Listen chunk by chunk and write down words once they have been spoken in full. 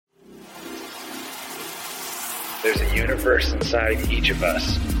There's a universe inside each of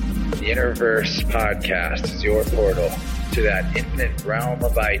us. The Interverse podcast is your portal to that infinite realm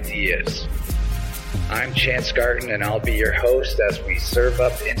of ideas. I'm Chance Garten, and I'll be your host as we serve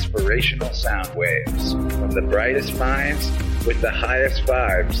up inspirational sound waves from the brightest minds with the highest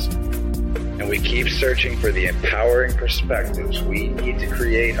vibes. And we keep searching for the empowering perspectives we need to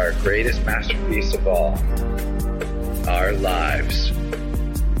create our greatest masterpiece of all, our lives.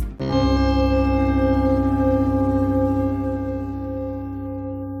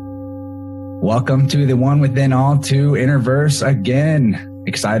 Welcome to the One Within All to Interverse again.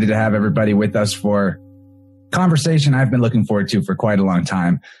 Excited to have everybody with us for a conversation I've been looking forward to for quite a long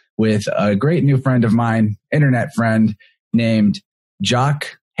time with a great new friend of mine, internet friend named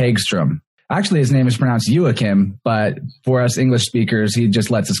Jock Hagstrom. Actually, his name is pronounced Joachim, but for us English speakers, he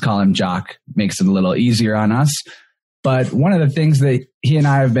just lets us call him Jock. Makes it a little easier on us. But one of the things that he and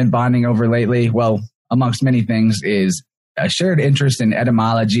I have been bonding over lately, well, amongst many things, is a shared interest in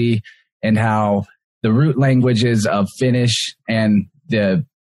etymology and how the root languages of Finnish and the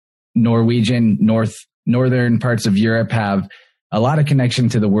Norwegian, northern parts of Europe have a lot of connection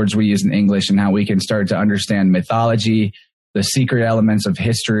to the words we use in English, and how we can start to understand mythology, the secret elements of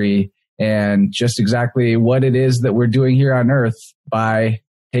history, and just exactly what it is that we're doing here on Earth by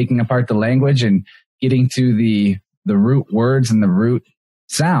taking apart the language and getting to the root words and the root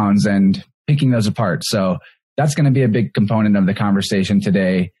sounds and picking those apart. So that's going to be a big component of the conversation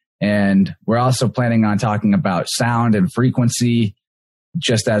today. And we're also planning on talking about sound and frequency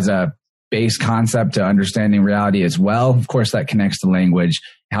just as a base concept to understanding reality as well. Of course, that connects to language,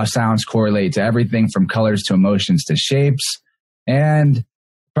 how sounds correlate to everything from colors to emotions to shapes, and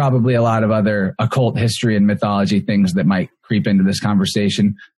probably a lot of other occult history and mythology things that might creep into this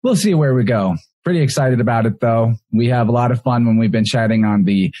conversation. We'll see where we go. Pretty excited about it, though. We have a lot of fun when we've been chatting on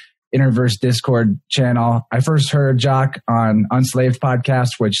the Interverse Discord channel. I first heard Jock on Unslaved podcast,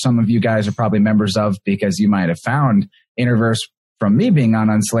 which some of you guys are probably members of because you might have found Interverse from me being on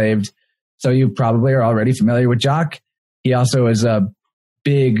Unslaved. So you probably are already familiar with Jock. He also is a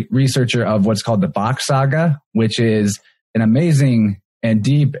big researcher of what's called the Bach Saga, which is an amazing and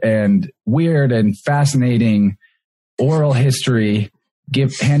deep and weird and fascinating oral history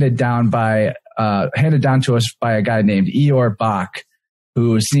handed down to us by a guy named Eeyore Bach,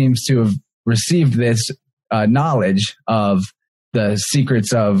 who seems to have received this knowledge of the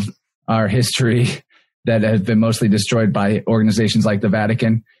secrets of our history that have been mostly destroyed by organizations like the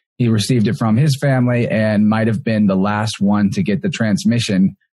Vatican. He received it from his family and might have been the last one to get the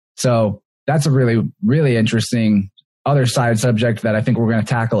transmission. So that's a really, really interesting other side subject that I think we're going to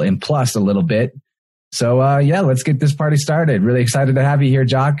tackle in plus a little bit. So let's get this party started. Really excited to have you here,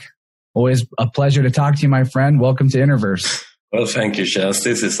 Jock. Always a pleasure to talk to you, my friend. Welcome to Interverse. Well, thank you, Chaz.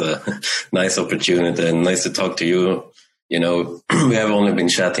 This is a nice opportunity and nice to talk to you. You know, we have only been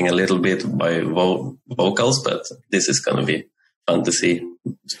chatting a little bit by vocals, but this is going to be fun to see.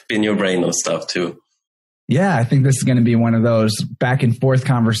 Spin your brain on stuff too. Yeah, I think this is going to be one of those back and forth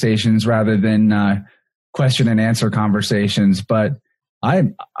conversations rather than question and answer conversations. But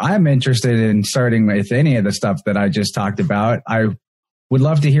I'm interested in starting with any of the stuff that I just talked about. I would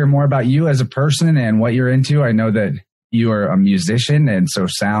love to hear more about you as a person and what you're into. I know that you are a musician, and so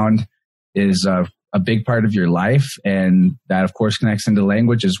sound is a big part of your life. And that, of course, connects into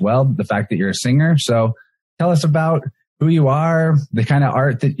language as well, the fact that you're a singer. So tell us about who you are, the kind of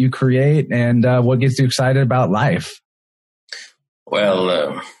art that you create, and what gets you excited about life.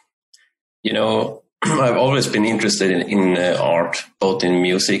 Well, I've always been interested in art, both in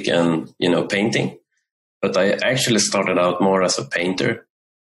music and, painting. But I actually started out more as a painter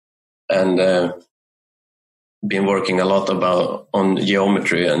and been working a lot on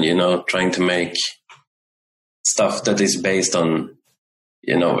geometry and, trying to make stuff that is based on,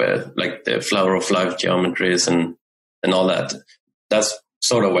 like the flower of life geometries and all that. That's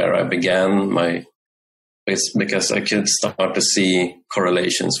sort of where I began because I could start to see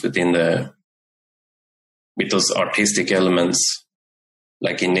correlations with those artistic elements,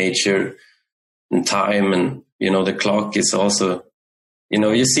 like in nature and time. And, the clock is also,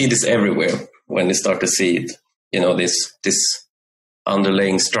 you see this everywhere when you start to see it, this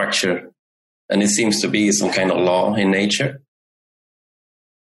underlying structure. And it seems to be some kind of law in nature.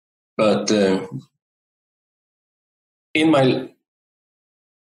 But when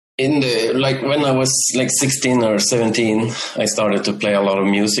I was like 16 or 17, I started to play a lot of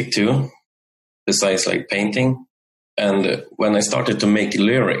music too, besides like painting. And when I started to make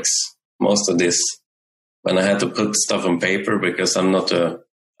lyrics, most of this, when I had to put stuff on paper, because I'm not a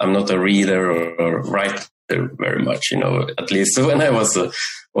reader or writer there very much, you know. At least when I was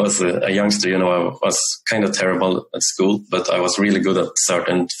a youngster, you know, I was kind of terrible at school, but I was really good at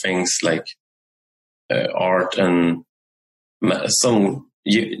certain things like art and some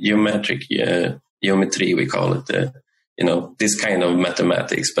geometry, we call it, you know, this kind of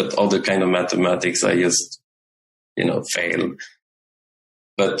mathematics. But other kind of mathematics, I just, you know, failed.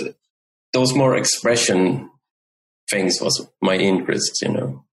 But those more expression things was my interest, you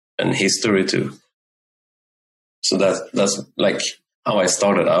know, and history too. So that's like how I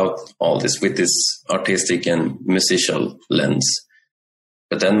started out all this, with this artistic and musical lens.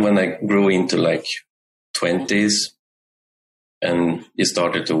 But then when I grew into like 20s and you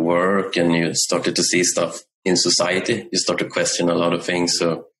started to work and you started to see stuff in society, you start to question a lot of things.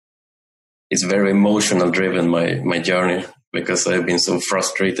 So it's very emotional driven, my journey, because I've been so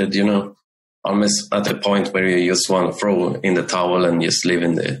frustrated, you know, almost at the point where you just want to throw in the towel and just live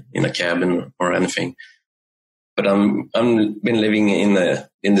in a cabin or anything. But I'm been living in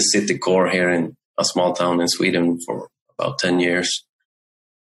the city core here in a small town in Sweden for about 10 years,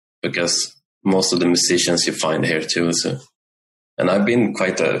 because most of the musicians you find here too. So, and I've been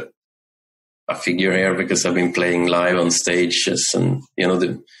quite a figure here because I've been playing live on stages, and you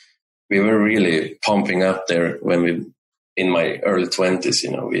know we were really pumping up there when we in my early 20s.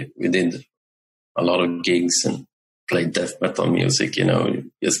 You know, we did a lot of gigs and played death metal music, you know,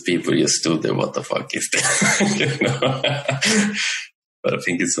 just people just stood there, what the fuck is that? You know? But I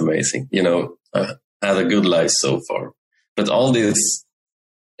think it's amazing. You know, I had a good life so far. But all this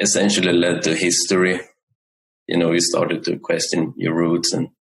essentially led to history. You know, you started to question your roots, and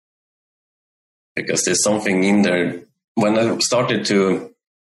because there's something in there. When I started to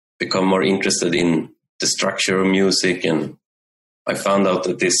become more interested in the structure of music, and I found out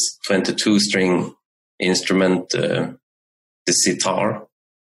that this 22-string instrument, the sitar,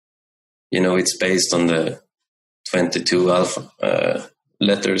 you know, it's based on the 22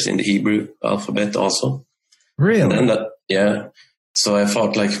 letters in the Hebrew alphabet also. Really? And yeah. So I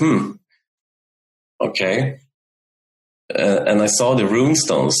thought like, okay. And I saw the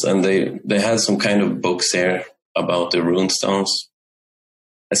runestones, and they had some kind of books here about the runestones,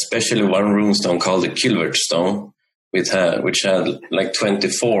 especially one runestone called the Kilvert stone, which had like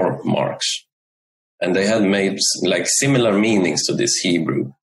 24 marks. And they had made like similar meanings to this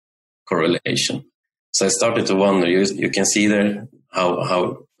Hebrew correlation. So I started to wonder, you can see there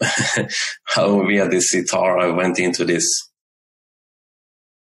how how via this sitar I went into this.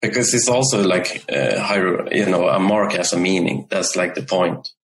 Because it's also like, you know, a mark has a meaning. That's like the point.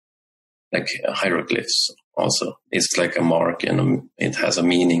 Like hieroglyphs also. It's like a mark, and it has a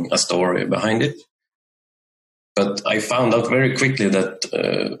meaning, a story behind it. But I found out very quickly that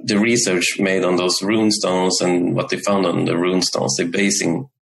the research made on those runestones and what they found on the runestones, they're basing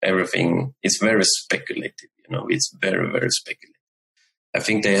everything. It's very speculative, you know. It's very, very speculative. I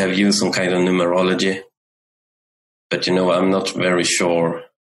think they have used some kind of numerology, but you know, I'm not very sure.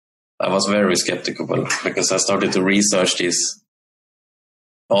 I was very skeptical because I started to research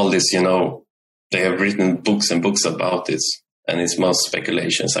all this, you know. They have written books and books about this, and it's most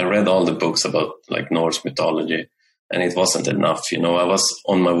speculations. I read all the books about like Norse mythology, and it wasn't enough. You know, I was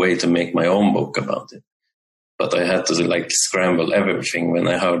on my way to make my own book about it, but I had to like scramble everything when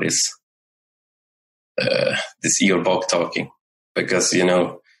I heard this Georg Bach talking, because you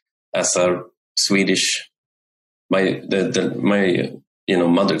know, as a Swedish, my you know,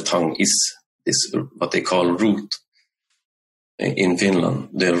 mother tongue is what they call root in Finland,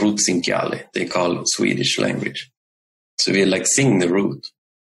 the rootsinkiali, they call Swedish language. So we like sing the root.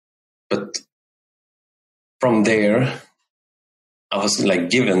 But from there, I was like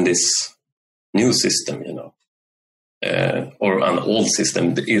given this new system, you know, or an old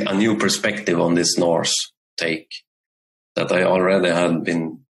system, a new perspective on this Norse take that I already had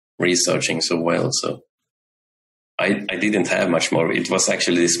been researching so well. So I didn't have much more. It was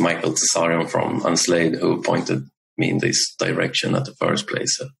actually this Michael Tsarion from Unslaid who pointed me in this direction at the first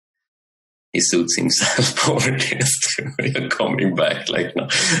place. So he suits himself over this. We're coming back like now.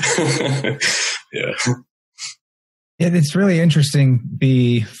 Yeah. Yeah, it's really interesting,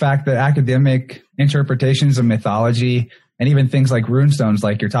 the fact that academic interpretations of mythology and even things like runestones,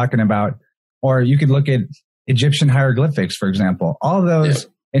 like you're talking about, or you could look at Egyptian hieroglyphics, for example. All those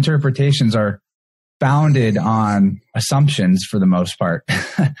interpretations are founded on assumptions for the most part.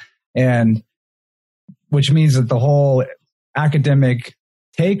 And which means that the whole academic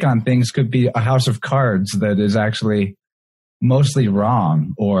take on things could be a house of cards that is actually mostly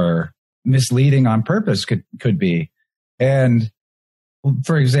wrong or misleading on purpose could be. And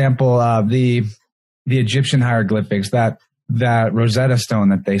for example, the Egyptian hieroglyphics, that Rosetta Stone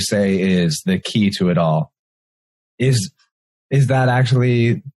that they say is the key to it all. is that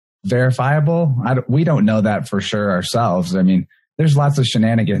actually verifiable? We don't know that for sure ourselves. I mean, there's lots of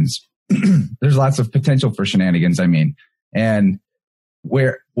shenanigans. There's lots of potential for shenanigans. I mean, and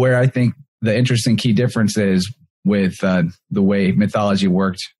where I think the interesting key difference is with the way mythology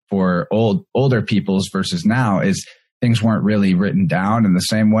worked for older peoples versus now is things weren't really written down in the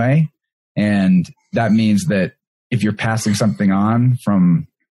same way. And that means that if you're passing something on from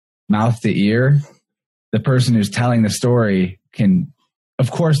mouth to ear, the person who's telling the story can, of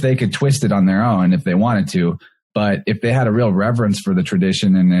course, they could twist it on their own if they wanted to. But if they had a real reverence for the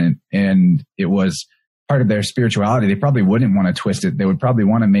tradition and it was part of their spirituality, they probably wouldn't want to twist it. They would probably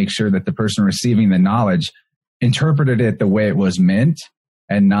want to make sure that the person receiving the knowledge interpreted it the way it was meant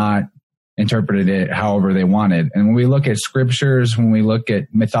and not interpreted it however they wanted. And when we look at scriptures, when we look at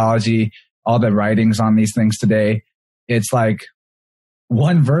mythology, all the writings on these things today, it's like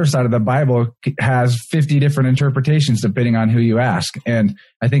one verse out of the Bible has 50 different interpretations depending on who you ask. And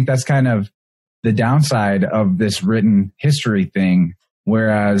I think that's kind of the downside of this written history thing,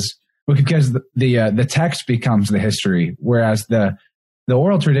 whereas because the text becomes the history, whereas the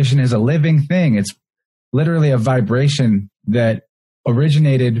oral tradition is a living thing. It's literally a vibration that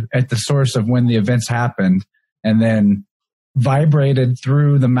originated at the source of when the events happened and then vibrated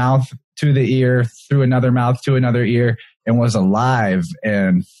through the mouth to the ear, through another mouth to another ear, and was alive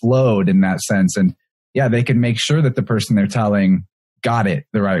and flowed in that sense. And yeah, they can make sure that the person they're telling got it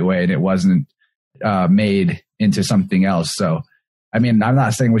the right way and it wasn't made into something else. So, I mean, I'm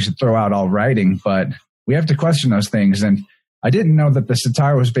not saying we should throw out all writing, but we have to question those things. And I didn't know that the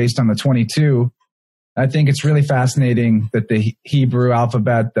sitar was based on the 22. I think it's really fascinating that the Hebrew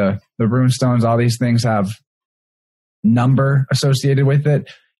alphabet, the runestones, all these things have number associated with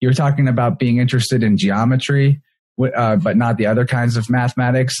it. You're talking about being interested in geometry, but not the other kinds of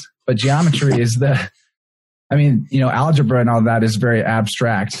mathematics. But geometry is algebra and all that is very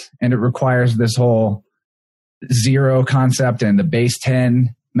abstract, and it requires this whole zero concept and the base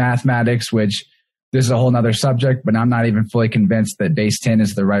 10 mathematics, which this is a whole nother subject, but I'm not even fully convinced that base 10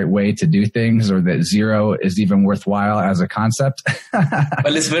 is the right way to do things or that zero is even worthwhile as a concept.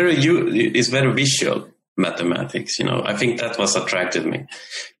 Well, it's very visual mathematics, I think that was attracted me.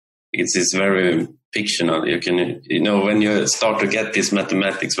 It's very fictional. You can, when you start to get this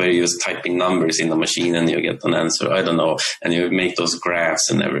mathematics where you're just typing numbers in the machine and you get an answer, I don't know, and you make those graphs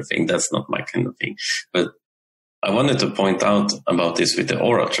and everything. That's not my kind of thing. But I wanted to point out about this with the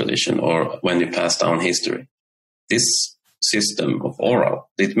oral tradition, or when you pass down history. This system of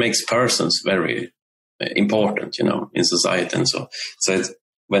oral, it makes persons very important, in society and so. So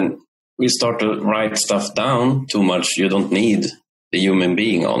when we start to write stuff down too much, you don't need the human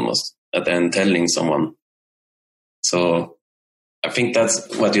being almost, and then telling someone. So I think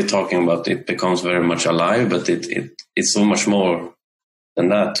that's what you're talking about. It becomes very much alive, but it's so much more than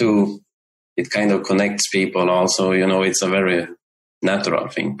that too. It kind of connects people also, it's a very natural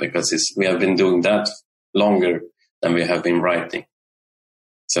thing because we have been doing that longer than we have been writing.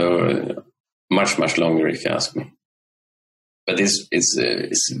 So much, much longer if you ask me. But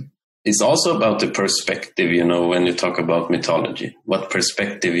it's also about the perspective, when you talk about mythology, what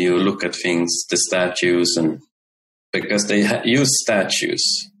perspective you look at things, the statues, and because they use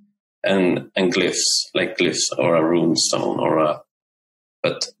statues and glyphs, like glyphs or a rune stone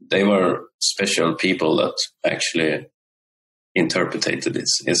but they were special people that actually interpreted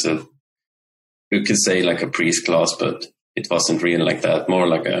this. You could say like a priest class, but it wasn't really like that. More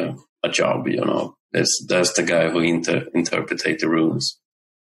like a job, There's the guy who interpreted the runes.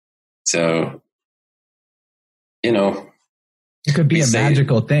 So, it could be a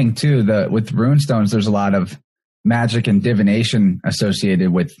magical thing too. With runestones, there's a lot of magic and divination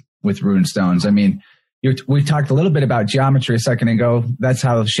associated with runestones. I mean, we talked a little bit about geometry a second ago. That's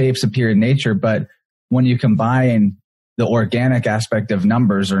how shapes appear in nature. But when you combine the organic aspect of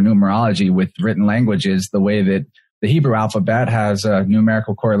numbers or numerology with written languages, the way that the Hebrew alphabet has a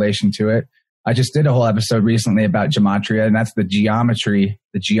numerical correlation to it. I just did a whole episode recently about gematria, and that's the geometry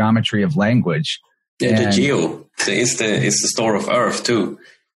of language. Yeah, the geo. It's the store of Earth too.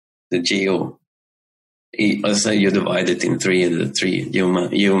 The geo. I say you divide it in three, and the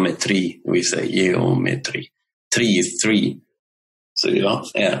geometry. We say geometry. 3 is 3. So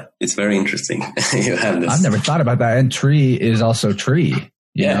yeah, it's very interesting. You have this. I've never thought about that. And tree is also tree.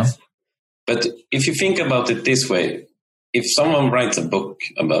 Yes. But if you think about it this way, if someone writes a book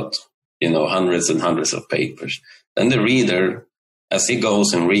about hundreds and hundreds of papers, then the reader, as he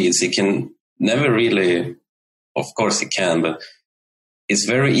goes and reads, he can never really. Of course, he can, but it's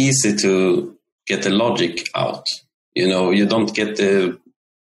very easy to get the logic out. You don't get the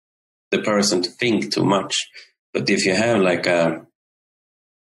person to think too much. But if you have like a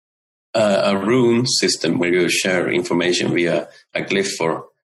rune system where you share information via a glyph,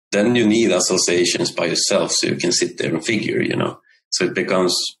 then you need associations by yourself so you can sit there and figure, So it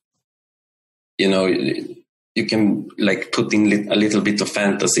becomes, you can like put in a little bit of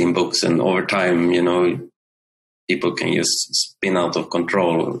fantasy in books, and over time, people can just spin out of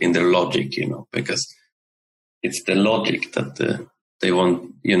control in their logic, because it's the logic that they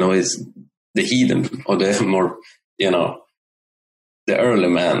want, is the heathen or the more, the early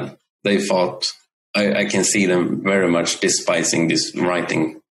man. They thought, I can see them very much despising this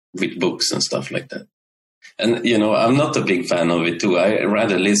writing with books and stuff like that. And, I'm not a big fan of it too. I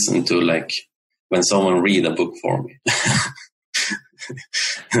rather listen to like when someone read a book for me.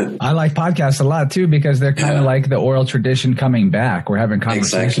 I like podcasts a lot too, because they're kind of like the oral tradition coming back. We're having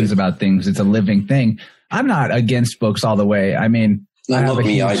conversations about things. It's a living thing. I'm not against books all the way. I mean, not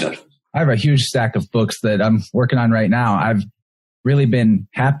me either. I have a huge stack of books that I'm working on right now. I've really been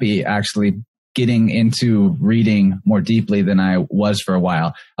happy actually getting into reading more deeply than I was for a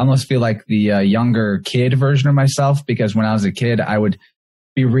while. I almost feel like the younger kid version of myself, because when I was a kid, I would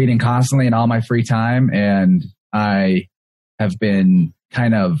be reading constantly in all my free time. And I have been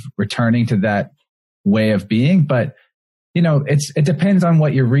kind of returning to that way of being. But, it depends on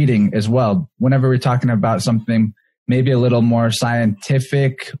what you're reading as well. Whenever we're talking about something maybe a little more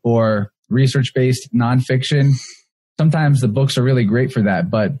scientific or research-based nonfiction, sometimes the books are really great for that.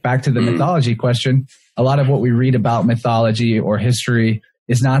 But back to the mythology question, a lot of what we read about mythology or history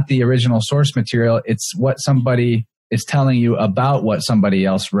is not the original source material. It's what somebody is telling you about what somebody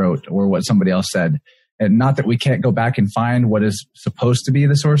else wrote or what somebody else said. And not that we can't go back and find what is supposed to be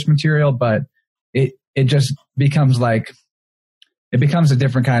the source material, but it just becomes it becomes a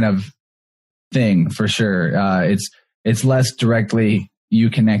different kind of thing for sure. It's less directly you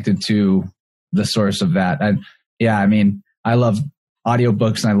connected to the source of that. And yeah, I mean, I love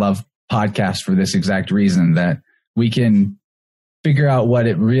audiobooks and I love podcasts for this exact reason, that we can figure out what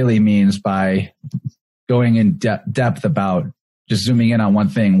it really means by going in depth about just zooming in on one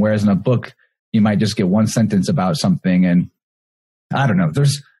thing. Whereas in a book, you might just get one sentence about something. And I don't know,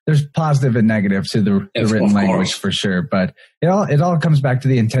 there's positive and negative to the written language for sure. But it all comes back to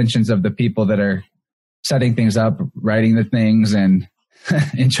the intentions of the people that are setting things up, writing the things, and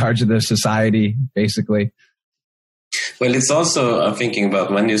in charge of the society, basically. Well, it's also, I'm thinking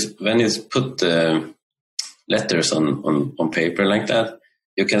about when you put the letters on paper like that,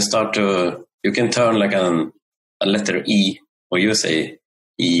 you can turn like a letter E, or you say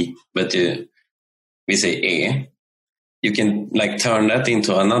E, but we say E. You can like turn that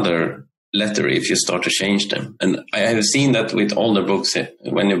into another letter if you start to change them. And I have seen that with older books.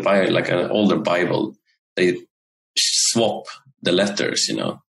 When you buy like an older Bible, they swap the letters,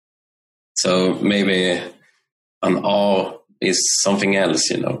 So maybe an A is something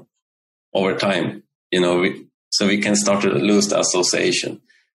else, over time, so we can start to lose the association.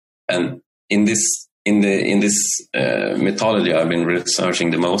 And in this mythology I've been researching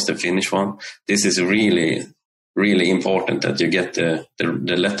the most, the Finnish one, this is really, really important that you get the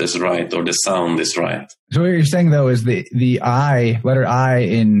letters right, or the sound is right. So what you're saying though is the I, letter I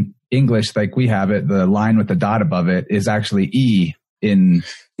in English, like we have it, the line with the dot above it is actually E in.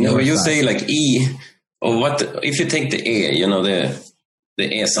 No, you say like E, or what if you take the E,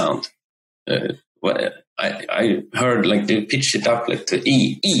 the E sound. I heard like they pitch it up like to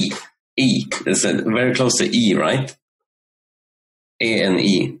E. It's very close to E, right? A and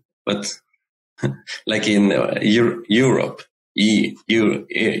E, but like in Europe, Europe, you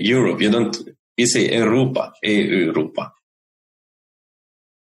say Europa, Europa.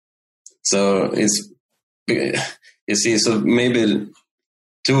 So you see, so maybe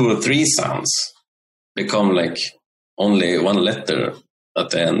 2 or 3 sounds become like only one letter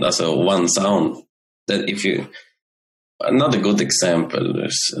at the end, as a one sound. That if you, another good example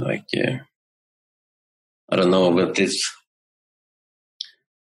is like, I don't know, but it's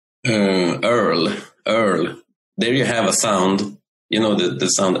Earl. There you have a sound,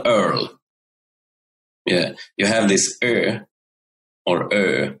 the sound Earl. Yeah, you have this or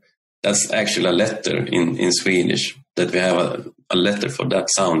that's actually a letter in Swedish, that we have a letter for that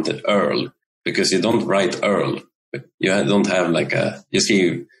sound, the Earl, because you don't write Earl. You don't have you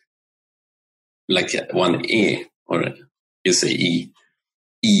see like one E, or you say E.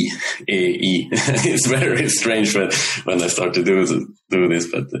 It's very strange when I start to do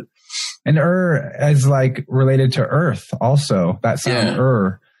this, but and is like related to earth also, that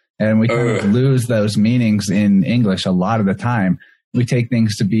sound and we kind of lose those meanings in English a lot of the time. We take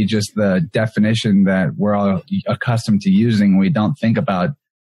things to be just the definition that we're all accustomed to using. We don't think about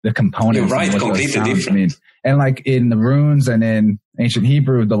the components. You're right, completely different. Mean. And like in the runes and in ancient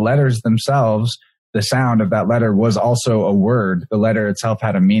Hebrew, the letters themselves, the sound of that letter was also a word. The letter itself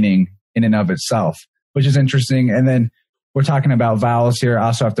had a meaning in and of itself, which is interesting. And then we're talking about vowels here. I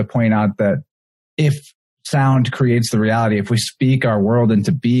also have to point out that if sound creates the reality, if we speak our world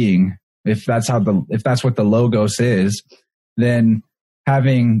into being, if that's what the logos is, then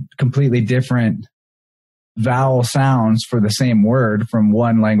having completely different vowel sounds for the same word from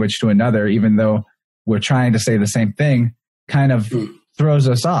one language to another, even though we're trying to say the same thing, kind of throws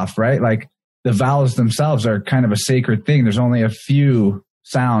us off, right? Like the vowels themselves are kind of a sacred thing. There's only a few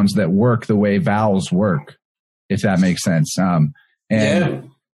sounds that work the way vowels work, if that makes sense. Some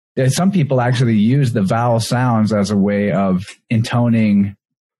people actually use the vowel sounds as a way of intoning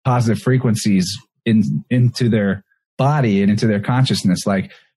positive frequencies into their body and into their consciousness,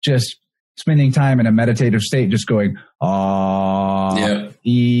 like just spending time in a meditative state, just going,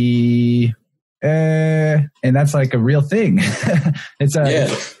 e, and that's like a real thing. It's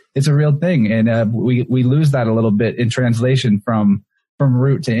a real thing. And we lose that a little bit in translation from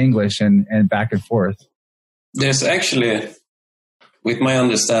root to English and back and forth. There's actually, with my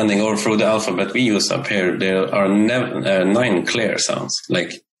understanding, or through the alphabet we use up here, there are 9 clear sounds,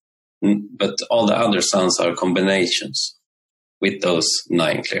 but all the other sounds are combinations with those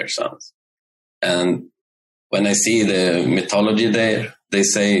 9 clear sounds. And when I see the mythology there, they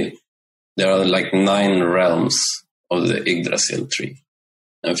say there are like 9 realms of the Yggdrasil tree.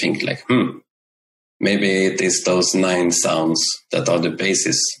 I think maybe it is those 9 sounds that are the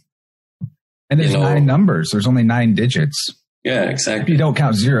basis. And there's 9 numbers. There's only 9 digits. Yeah, exactly. If you don't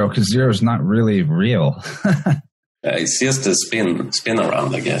count 0, because 0 is not really real. It's just a spin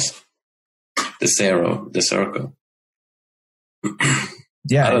around, I guess. The circle.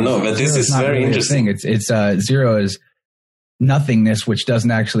 Yeah, I don't know, but this is very really interesting. It's 0 is nothingness, which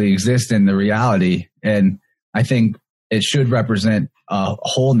doesn't actually exist in the reality. And I think it should represent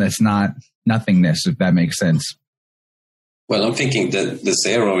wholeness, not nothingness, if that makes sense. Well, I'm thinking that the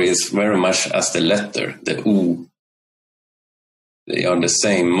 0 is very much as the letter, the U. They are the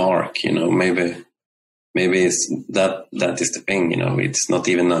same mark, maybe it's that is the thing, it's not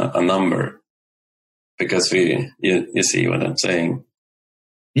even a number, because you see what I'm saying.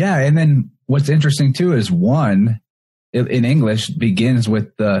 Yeah. And then what's interesting too is 1 in English begins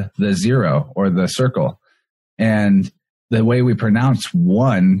with the 0 or the circle. And the way we pronounce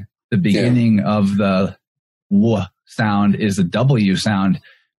 1, the beginning of the W sound is a W sound,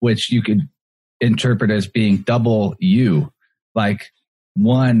 which you could interpret as being double U, like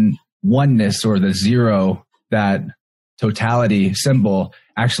oneness or the 0, that totality symbol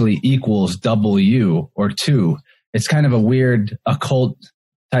actually equals double U or 2. It's kind of a weird occult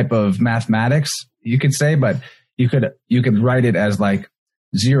type of mathematics, you could say, but you could write it as like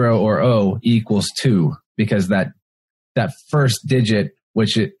 0 or O equals 2, because that first digit,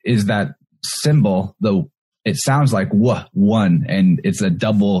 which is that symbol, it sounds like 1, and it's a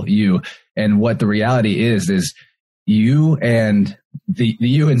double U. And what the reality is you and the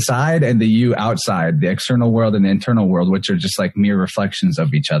you inside and the you outside, the external world and the internal world, which are just like mere reflections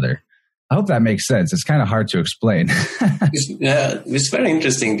of each other. I hope that makes sense. It's kind of hard to explain. It's very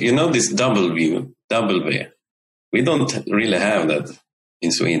interesting. This double V. We don't really have that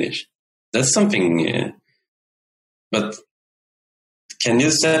in Swedish. That's something. But can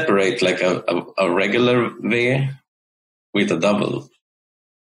you separate like a regular V with a double?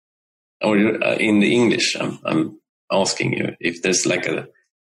 Or in the English, I'm asking you if there's like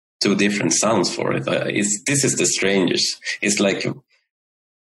 2 different sounds for it. This is the strangest. It's like,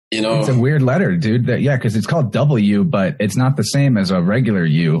 it's a weird letter, dude. Because it's called W, but it's not the same as a regular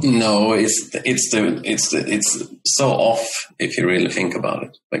U. No, it's so off if you really think about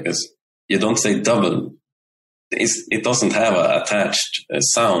it, because you don't say double. It doesn't have an attached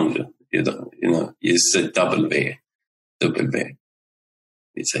sound. You say double V.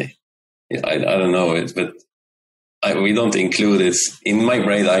 You say. I don't know it, but we don't include it. In my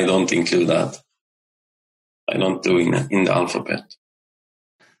brain, I don't include that. I don't do it in the alphabet.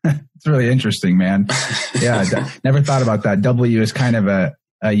 It's really interesting, man. Yeah, never thought about that. W is kind of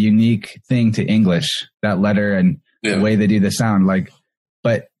a unique thing to English, that letter and the way they do the sound.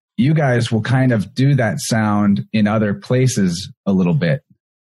 But you guys will kind of do that sound in other places a little bit.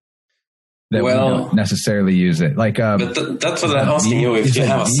 That we don't necessarily use it. But that's what I'm asking you, if you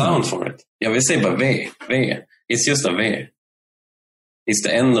have a sound for it. Yeah, we say but V. It's just a V. It's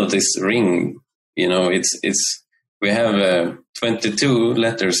the end of this ring. We have 22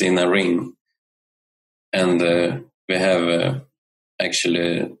 letters in a ring. And we have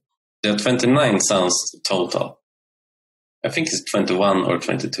actually, there are 29 sounds total. I think it's 21 or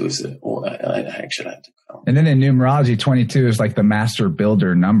 22. I actually have to count. And then in numerology, 22 is like the master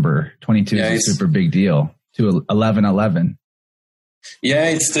builder number. 22 is a super big deal. To 1111.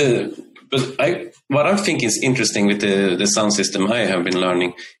 Yeah, what I think is interesting with the sound system I have been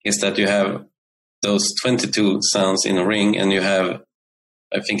learning is that you have those 22 sounds in a ring, and you have,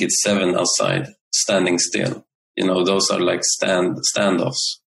 I think it's 7 outside standing still. Those are like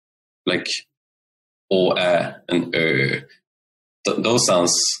standoffs, like o, a, and those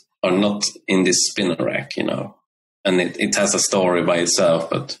sounds are not in this spinner rack, and it has a story by itself.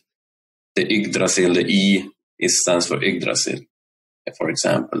 But the Yggdrasil, the E stands for Yggdrasil, for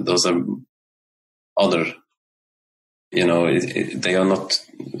example. Those are other, they are not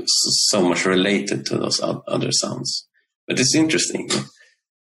so much related to those other sounds. But it's interesting.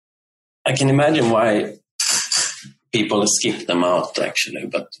 I can imagine why people skip them out, actually.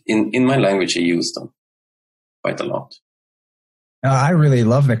 But in my language, I use them quite a lot. I really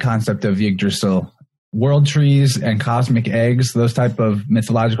love the concept of Yggdrasil. World trees and cosmic eggs, those type of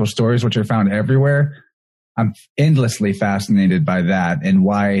mythological stories, which are found everywhere. I'm endlessly fascinated by that and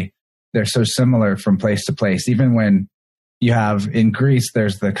why they're so similar from place to place. Even when you have in Greece,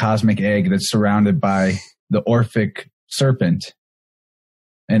 there's the cosmic egg that's surrounded by the Orphic serpent.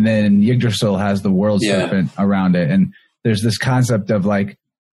 And then Yggdrasil has the world serpent around it. And there's this concept of like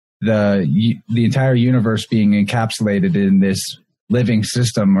the entire universe being encapsulated in this living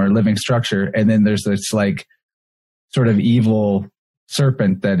system or living structure. And then there's this like sort of evil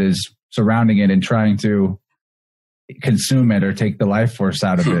serpent that is surrounding it and trying to consume it or take the life force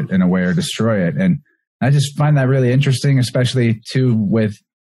out of it in a way or destroy it. And I just find that really interesting, especially too with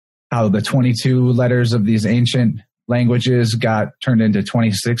how the 22 letters of these ancient languages got turned into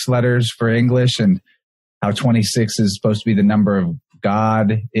 26 letters for English, and how 26 is supposed to be the number of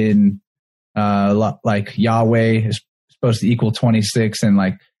God in like Yahweh is supposed to equal 26. And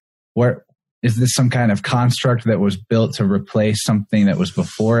like, where is this some kind of construct that was built to replace something that was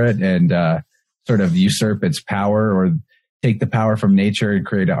before it and sort of usurp its power or take the power from nature and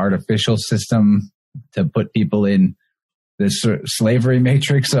create an artificial system to put people in this sort of slavery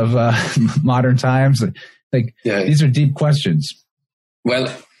matrix of modern times? Like, these are deep questions.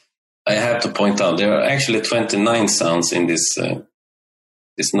 Well, I have to point out there are actually 29 sounds in this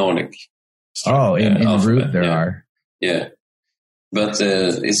Nordic. Oh, in the root there are. Yeah, but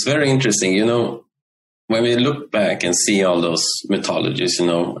it's very interesting. When we look back and see all those mythologies,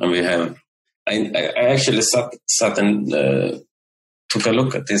 and we have, I actually sat and took a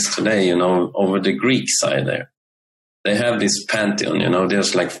look at this today. Over the Greek side there. They have this pantheon,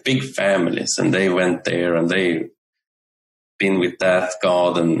 there's like big families, and they went there and they been with that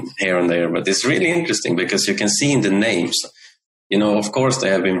god and here and there. But it's really interesting because you can see in the names, of course they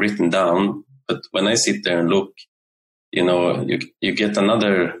have been written down, but when I sit there and look, you get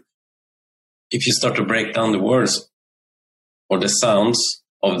another, if you start to break down the words or the sounds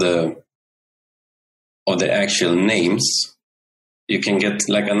of the actual names, you can get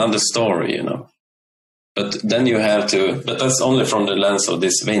like another story, But then you have to, but that's only from the lens of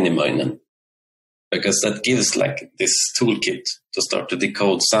this Väinämöinen, because that gives like this toolkit to start to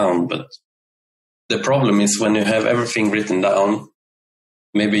decode sound. But the problem is when you have everything written down,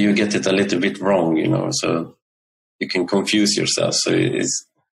 maybe you get it a little bit wrong, so you can confuse yourself. So it's,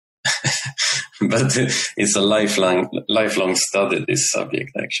 but it's a lifelong study, this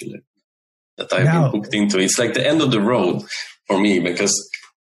subject actually, that I've been hooked into. It's like the end of the road for me, because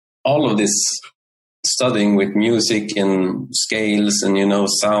all of this studying with music and scales and,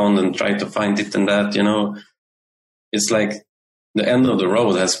 sound and try to find it and that, it's like the end of the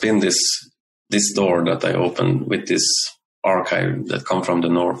road has been this door that I opened with this archive that come from the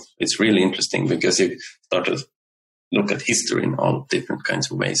north. It's really interesting because you start to look at history in all different kinds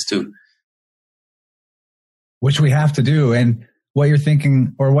of ways too. Which we have to do. And what you're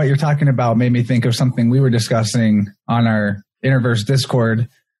thinking or what you're talking about made me think of something we were discussing on our Interverse Discord,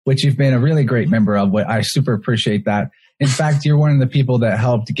 which you've been a really great member of. I super appreciate that. In fact, you're one of the people that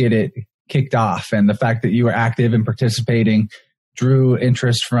helped get it kicked off. And the fact that you were active and participating drew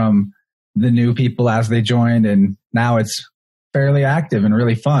interest from the new people as they joined. And now it's fairly active and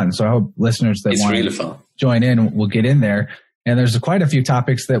really fun. So I hope listeners that want to join in will get in there. And there's quite a few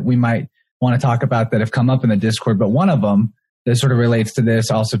topics that we might want to talk about that have come up in the Discord. But one of them that sort of relates to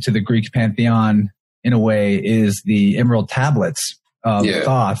this, also to the Greek pantheon in a way, is the Emerald Tablets of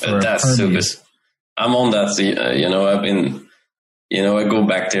Thoth. That's super. I'm on that. I've been, I go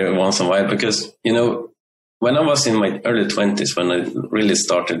back there once in a while because, when I was in my early 20s, when I really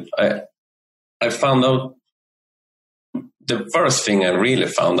started, I found out the first thing I really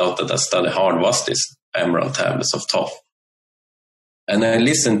found out that I studied hard was this Emerald Tablets of Thoth. And I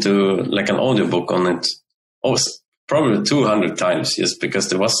listened to like an audiobook on it, probably 200 times, just because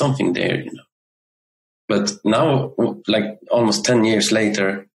there was something there, But now, like almost 10 years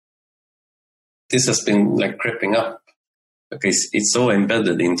later, this has been like creeping up, because it's so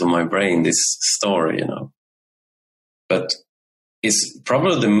embedded into my brain, this story, But it's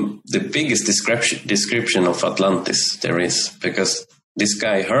probably the biggest description of Atlantis there is, because this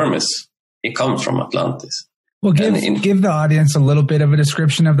guy Hermes, he comes from Atlantis. Well, give the audience a little bit of a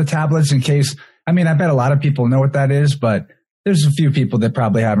description of the tablets in case. I mean, I bet a lot of people know what that is, but there's a few people that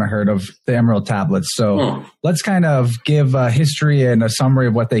probably haven't heard of the Emerald Tablets. So let's kind of give a history and a summary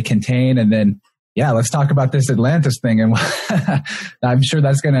of what they contain. And then, let's talk about this Atlantis thing. And I'm sure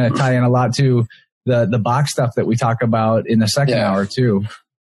that's going to tie in a lot to the box stuff that we talk about in the second hour too.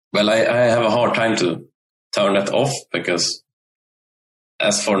 Well, I have a hard time to turn that off, because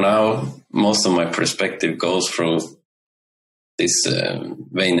as for now, most of my perspective goes through this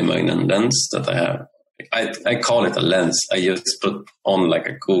Väinämöinen lens that I have. I call it a lens. I just put on like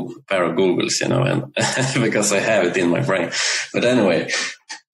a pair of googles, and because I have it in my brain. But anyway,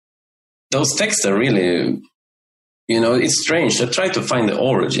 those texts are really, it's strange. I tried to find the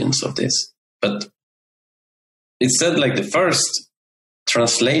origins of this, but it said like the first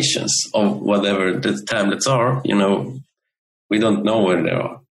translations of whatever the tablets are, we don't know where they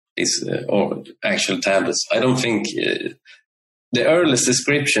are, these or actual tablets. I don't think the earliest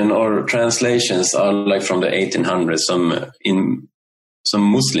description or translations are like from the 1800s. Some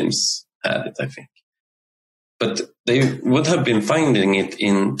Muslims had it, I think. But they would have been finding it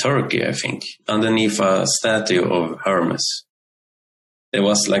in Turkey, I think, underneath a statue of Hermes. There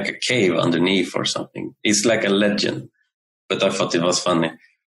was like a cave underneath or something. It's like a legend, but I thought it was funny.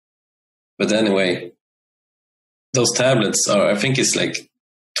 But anyway, those tablets are, I think it's like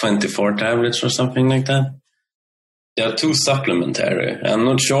 24 tablets or something like that. There are 2 supplementary. I'm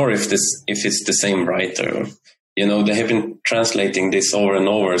not sure if it's the same writer. They have been translating this over and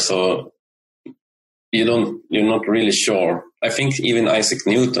over, so you're not really sure. I think even Isaac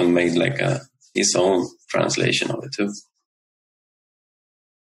Newton made like his own translation of it too.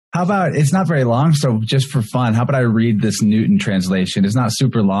 How about, it's not very long, so just for fun, how about I read this Newton translation? It's not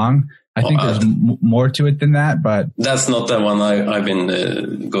super long. I think there's more to it than that, but... That's not the one I've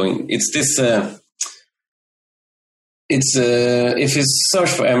been going... It's this... if you search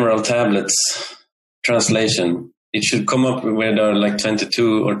for Emerald Tablets translation, it should come up where there are like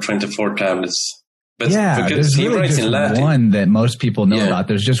 22 or 24 tablets. But there's he really writes just in Latin. One that most people know about.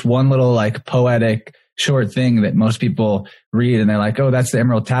 There's just one little like poetic short thing that most people read and they're like, oh, that's the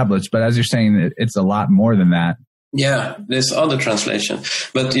Emerald Tablets. But as you're saying, it's a lot more than that. Yeah, there's other translation.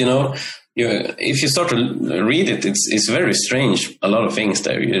 But, if you start to read it, it's very strange. A lot of things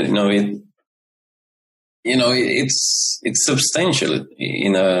there, it's substantial.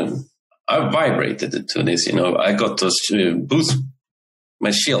 I vibrated to this, I got those boost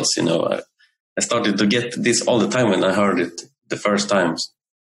my chills, I started to get this all the time when I heard it the first times,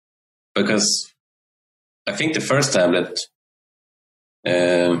 because I think the first tablet,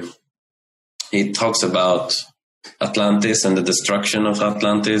 it talks about Atlantis and the destruction of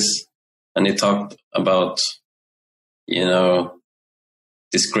Atlantis, and it talked about,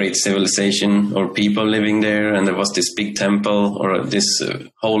 this great civilization or people living there, and there was this big temple or this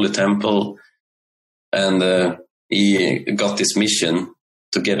holy temple, and he got this mission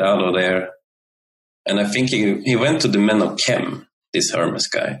to get out of there. And I think he went to the men of Chem, this Hermes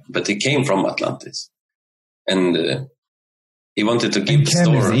guy, but he came from Atlantis, and he wanted to give the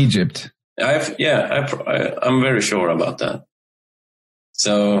story. Chem is Egypt. I'm very sure about that.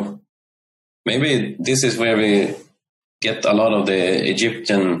 So maybe this is where we get a lot of the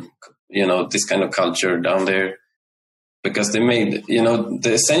Egyptian, this kind of culture down there, because they made,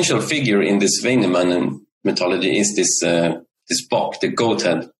 the essential figure in this Väinämöinen mythology is this Bok, the goat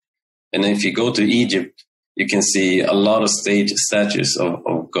head. And if you go to Egypt, you can see a lot of statues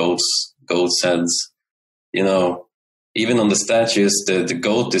of goats heads. Even on the statues, the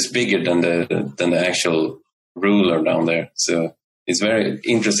goat is bigger than the actual ruler down there. So it's very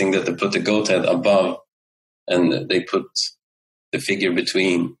interesting that they put the goat head above, and they put the figure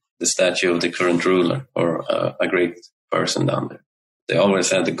between the statue of the current ruler or a great person down there. They always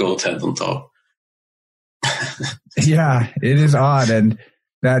had the goat head on top. Yeah, it is odd. And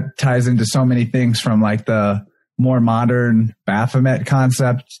that ties into so many things, from like the more modern Baphomet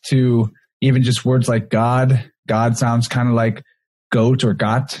concept to even just words like God. God sounds kind of like goat or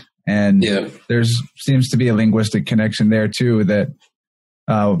got. And there's seems to be a linguistic connection there too that,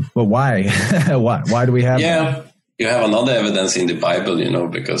 but why? why do we have that? You have another evidence in the Bible,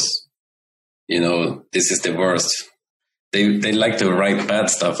 because, this is the worst they like to write bad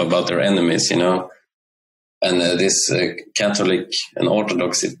stuff about their enemies, you know. And this Catholic and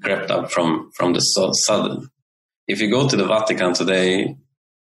Orthodox, it crept up from the southern. If you go to the Vatican today,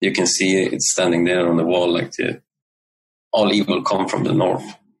 you can see it standing there on the wall, like all evil come from the north,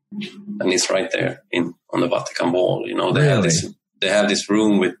 and it's right there on the Vatican wall. You know, they have this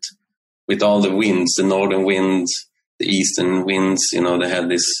room with all the winds, the northern winds, the eastern winds. You know, they had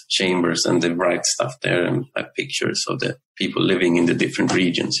these chambers and they write stuff there and have pictures of the people living in the different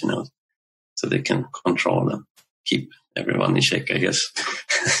regions. You know, so they can control and keep everyone in check, I guess.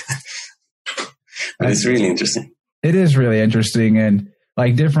 But it's really interesting. It is really interesting, and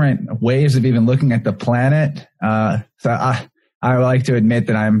like different ways of even looking at the planet. So I like to admit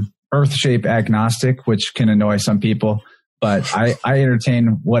that I'm Earth shape agnostic, which can annoy some people, but I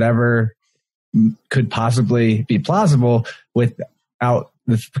entertain whatever could possibly be plausible without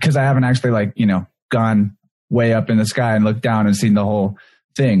because I haven't actually gone way up in the sky and looked down and seen the whole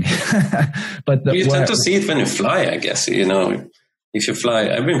thing. But you tend to see it when you fly, I guess. You know, if you fly,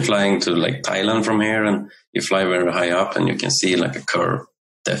 I've been flying to like Thailand from here, and you fly very high up and you can see like a curve.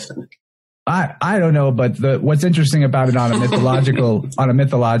 Definitely. I don't know, but what's interesting about it on a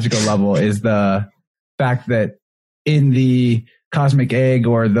mythological level is the fact that in the cosmic egg,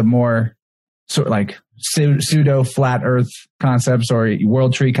 or the more sort of like pseudo flat Earth concepts or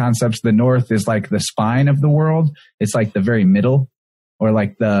world tree concepts, the north is like the spine of the world. It's like the very middle, or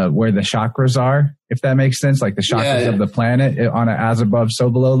like where the chakras are, if that makes sense, like the chakras of the planet on an as above, so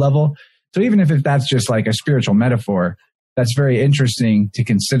below level. So even if that's just like a spiritual metaphor, that's very interesting to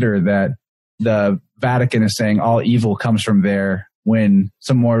consider that the Vatican is saying all evil comes from there, when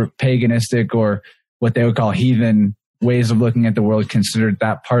some more paganistic or what they would call heathen ways of looking at the world considered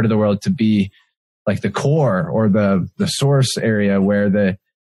that part of the world to be like the core, or the source area where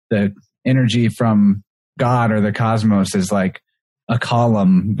the energy from God or the cosmos is like a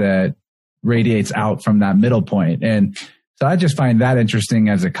column that radiates out from that middle point. And so I just find that interesting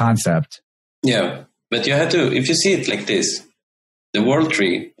as a concept. Yeah, but you have to, if you see it like this, the world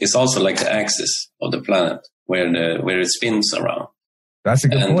tree is also like the axis of the planet where it spins around. That's a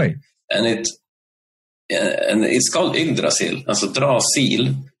good point. And it's called Yggdrasil. Also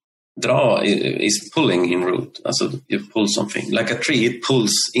Drasil. Dra is pulling in root. Also you pull something. Like a tree, it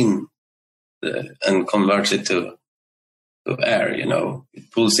pulls in and converts it to air, you know. It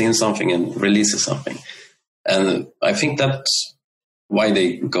pulls in something and releases something. And I think that's why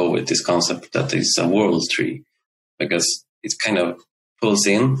they go with this concept that it's a world tree, because it kind of pulls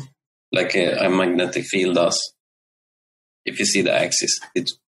in like a magnetic field does. If you see the axis,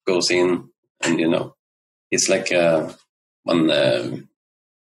 it goes in, and you know, it's like one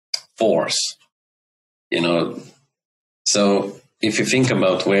force, you know. So if you think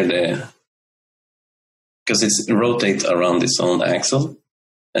about because it's rotates around its own axle,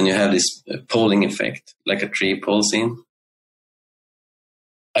 and you have this pulling effect, like a tree pulls in.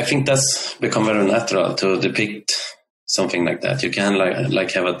 I think that's become very natural to depict something like that. You can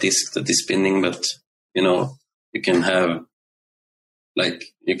like have a disc that is spinning, but you know, you can have like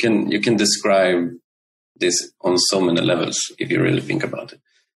you can describe this on so many levels if you really think about it.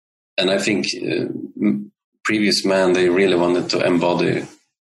 And I think previous man, they really wanted to embody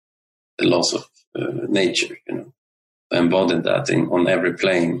the laws of nature, you know, embody that on every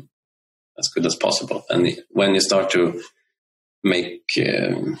plane as good as possible. And when you start to make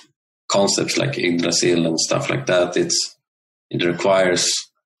concepts like Yggdrasil and stuff like that, it requires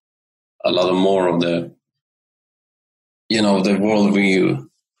a lot more of the, you know, the worldview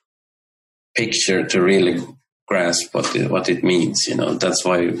picture to really grasp what it means, you know. That's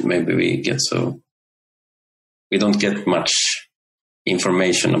why maybe we don't get much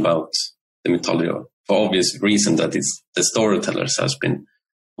information about the mythology, for obvious reason that it's the storytellers has been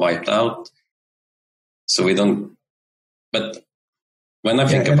wiped out. So we don't, but when I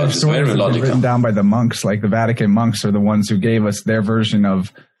think about it, it's very logical. Written down by the monks, like the Vatican monks are the ones who gave us their version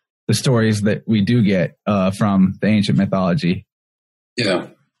of the stories that we do get from the ancient mythology. Yeah.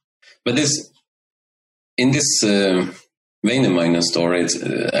 But in this Väinämöinen story, it's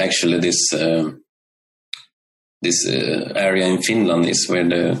actually this area in Finland is where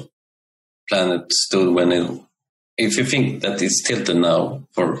the planet stood when if you think that it's tilted now,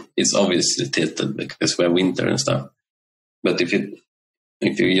 it's obviously tilted because we're winter and stuff. But if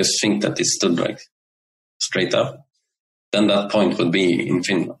you just think that it stood like straight up, then that point would be in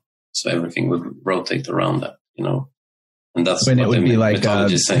Finland. So everything would rotate around that, you know. And that's when it would be like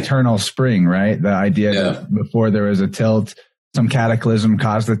eternal spring, right? The idea that before there was a tilt, some cataclysm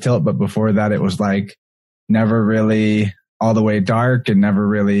caused the tilt, but before that it was like never really all the way dark and never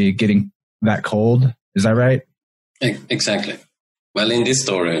really getting that cold. Is that right? Exactly. Well, in this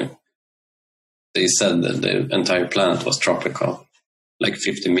story, they said that the entire planet was tropical, like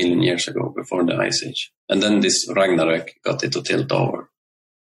 50 million years ago, before the Ice Age. And then this Ragnarok got it to tilt over.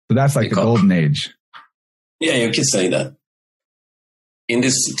 So that's like the Golden Age. Yeah, you could say that. In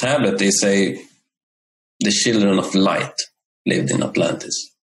this tablet, they say the children of light lived in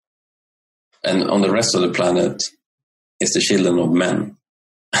Atlantis. And on the rest of the planet is the children of men.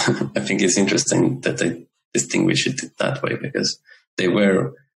 I think it's interesting that they distinguish it that way, because they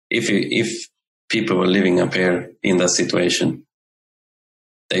were, if people were living up here in that situation,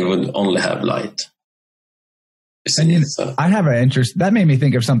 they would only have light. And I have an interest. That made me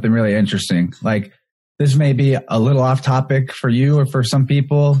think of something really interesting. Like, this may be a little off topic for you or for some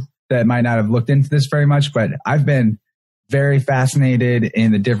people that might not have looked into this very much, but I've been very fascinated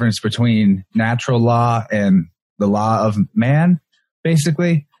in the difference between natural law and the law of man,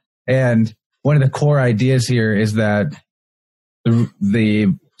 basically. And one of the core ideas here is that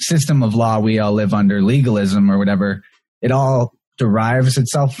the system of law we all live under, legalism or whatever, it all derives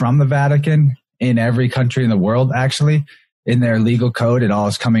itself from the Vatican in every country in the world, actually. In their legal code, it all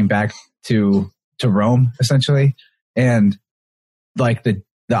is coming back to Rome, essentially. And like the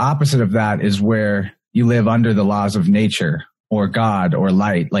opposite of that is where you live under the laws of nature or God or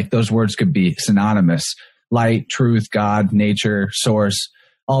light. Like, those words could be synonymous. Light, truth, God, nature, source,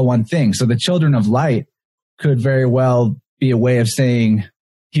 all one thing. So the children of light could very well be a way of saying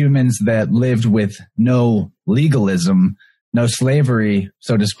humans that lived with no legalism, no slavery,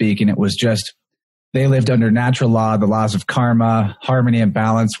 so to speak, and it was just they lived under natural law, the laws of karma, harmony and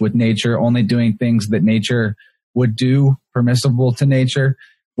balance with nature, only doing things that nature would do, permissible to nature.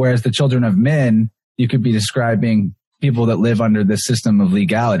 Whereas the children of men, you could be describing people that live under this system of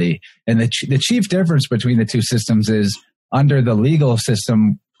legality. And the chief difference between the two systems is, under the legal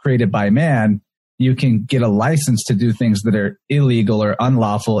system created by man, you can get a license to do things that are illegal or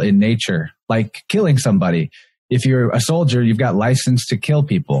unlawful in nature, like killing somebody. If you're a soldier, you've got license to kill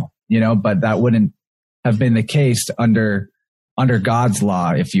people, but that wouldn't have been the case under God's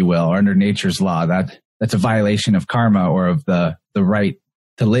law, if you will, or under nature's law. That's a violation of karma or of the right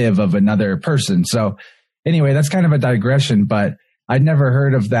to live of another person. So anyway, that's kind of a digression, but I'd never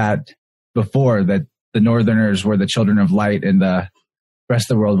heard of that before, that the Northerners were the children of light and the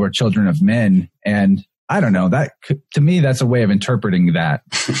rest of the world were children of men. And I don't know, that to me, that's a way of interpreting that.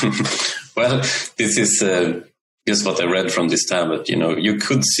 Well, this is just what I read from this tablet. You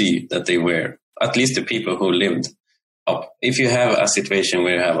could see that they were, at least the people who lived up. If you have a situation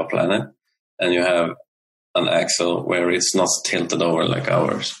where you have a planet and you have an axle where it's not tilted over like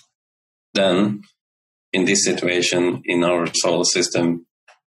ours, then in this situation in our solar system,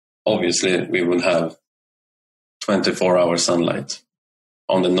 obviously we would have 24-hour sunlight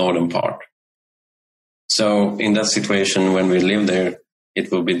on the northern part. So in that situation, when we live there,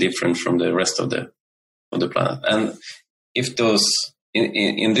 it will be different from the rest of the planet. And if those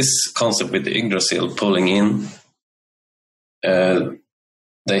in this concept with the Yggdrasil pulling in,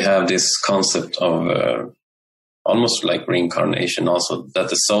 they have this concept of almost like reincarnation also, that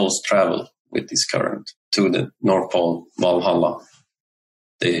the souls travel with this current to the North Pole, Valhalla.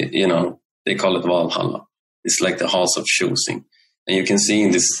 They call it Valhalla. It's like the halls of choosing. And you can see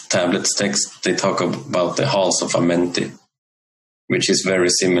in this tablet's text, they talk about the halls of Amenti, which is very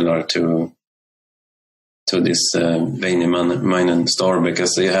similar to this Väinämöinen story,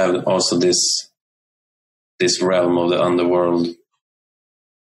 because they have also this realm of the underworld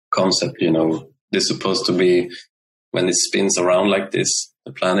concept. They're supposed to be, when it spins around like this,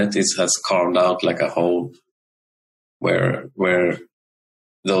 the planet has carved out like a hole where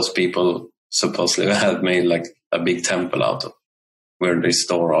those people supposedly had made like a big temple out of, where they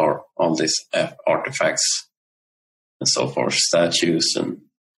store all these artifacts and so forth, statues, and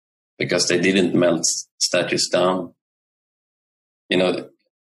because they didn't melt statues down.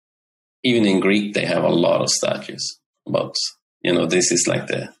 Even in Greek, they have a lot of statues about, this is like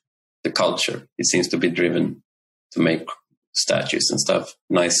the culture. It seems to be driven to make statues and stuff,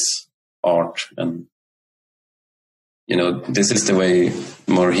 nice art. And, this is the way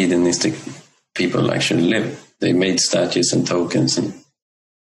more hedonistic people actually live. They made statues and tokens and,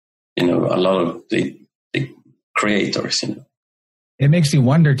 a lot of the creators, It makes you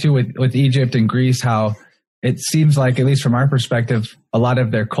wonder too with Egypt and Greece, how it seems like, at least from our perspective, a lot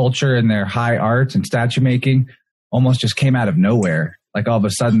of their culture and their high art and statue making almost just came out of nowhere. Like all of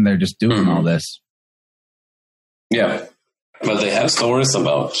a sudden they're just doing all this. Yeah. But they have stories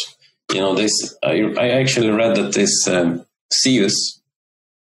about, this. I actually read that this Zeus,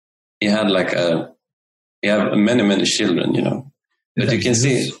 he had he have many, many children, But you can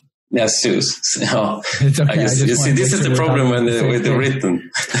see, Yeah, Zeus. No, it's okay. You see, this is the problem with the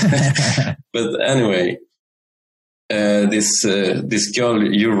written. But anyway, this girl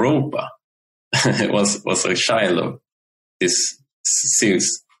Europa was a child of this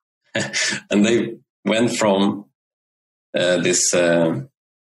Zeus, and they went from this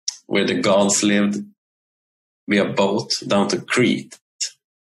where the gods lived via boat down to Crete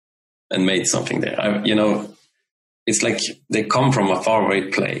and made something there. It's like they come from a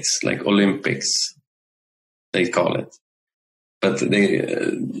faraway place, like Olympics, they call it. But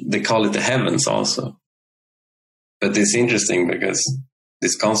they call it the heavens also. But it's interesting because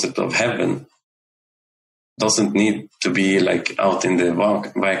this concept of heaven doesn't need to be like out in the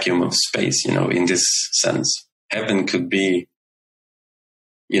vacuum of space, in this sense. Heaven could be,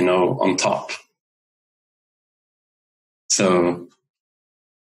 on top. So,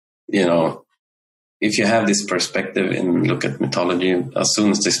 if you have this perspective and look at mythology, as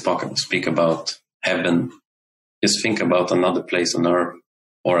soon as they speak about heaven, just think about another place on earth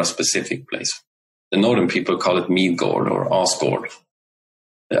or a specific place. The northern people call it Midgård or Asgård.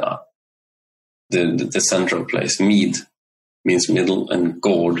 Yeah. The central place. Mid means middle and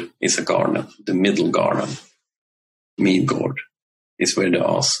Gård is a garden, the middle garden. Midgård is where the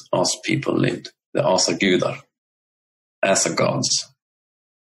As people lived, the Asagudar, Asa gods.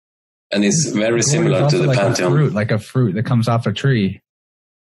 And it's very similar to the like pantheon. Like a fruit that comes off a tree.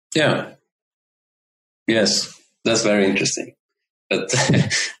 Yeah. Yes, that's very interesting. But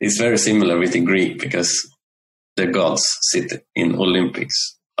it's very similar with the Greek because the gods sit in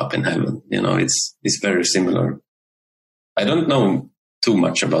Olympics up in heaven. It's very similar. I don't know too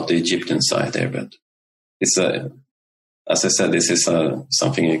much about the Egyptian side there, but it's as I said, this is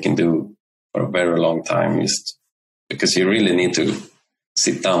something you can do for a very long time, just because you really need to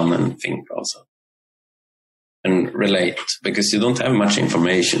sit down and think also and relate, because you don't have much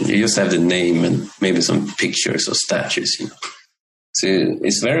information. You just have the name and maybe some pictures or statues. So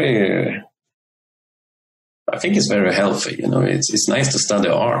it's very, I think it's very healthy. It's nice to study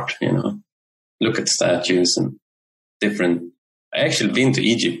art. Look at statues and different. I actually been to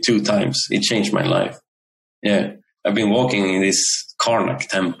Egypt 2 times. It changed my life. Yeah, I've been walking in this Karnak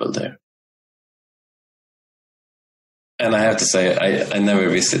temple there. And I have to say, I never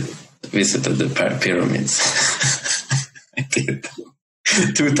visited the pyramids. I did.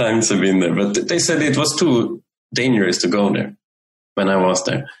 2 times I've been there, but they said it was too dangerous to go there when I was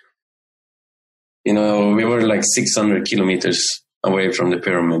there. We were like 600 kilometers away from the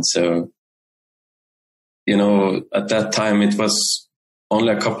pyramids. So, at that time, it was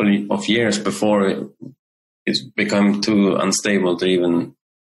only a couple of years before it became too unstable to even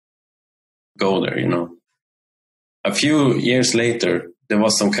go there, A few years later, there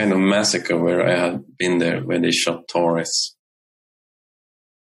was some kind of massacre where I had been there, where they shot tourists.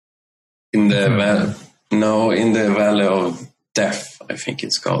 In the Valley of Death, I think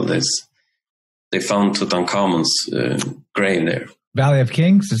it's called. They found Tutankhamun's grave there. Valley of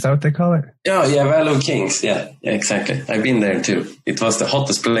Kings, is that what they call it? Yeah, Valley of Kings. Yeah, exactly. I've been there too. It was the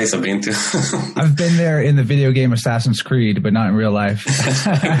hottest place I've been to. I've been there in the video game Assassin's Creed, but not in real life.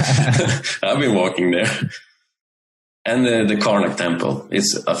 I've been walking there. And the Karnak temple,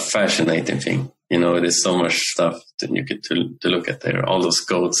 it's a fascinating thing. There's so much stuff that you get to look at there. All those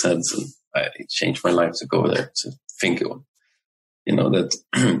goat's heads, and it changed my life to go there to think of.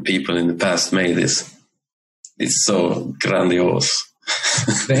 That people in the past made this. It's so grandiose.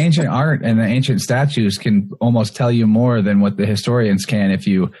 The ancient art and the ancient statues can almost tell you more than what the historians can if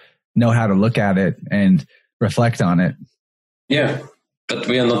you know how to look at it and reflect on it. Yeah. But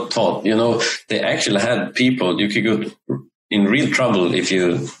we are not taught, they actually had people, you could go in real trouble if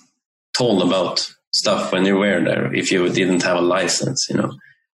you told about stuff when you were there, if you didn't have a license, And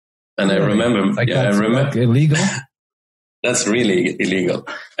really? I remember, I remember illegal. That's really illegal.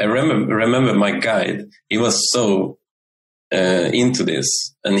 I remember my guide, he was so into this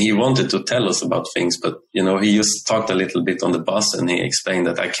and he wanted to tell us about things, but, he just talked a little bit on the bus and he explained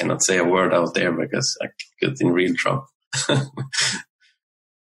that I cannot say a word out there because I could get in real trouble.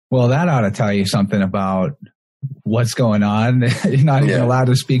 Well, that ought to tell you something about what's going on. You're not even allowed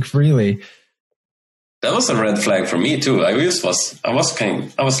to speak freely. That was a red flag for me too. I was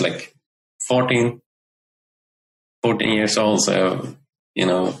like 14 years old, so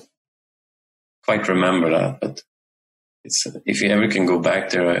quite remember that. But it's if you ever can go back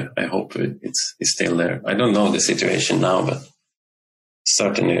there, I hope it's still there. I don't know the situation now, but it's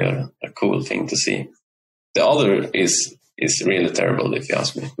certainly a cool thing to see. The other is really terrible, if you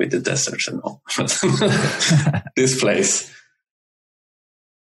ask me, with the deserts and all. This place.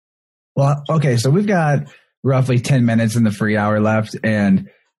 Well, okay, so we've got roughly 10 minutes in the free hour left, and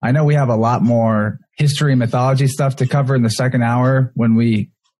I know we have a lot more history and mythology stuff to cover in the second hour when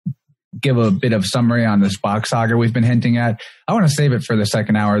we give a bit of summary on this Bach saga we've been hinting at. I want to save it for the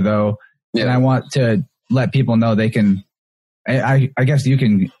second hour, though. Yeah. And I want to let people know they can, I guess you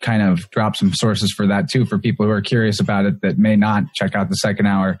can kind of drop some sources for that too, for people who are curious about it that may not check out the second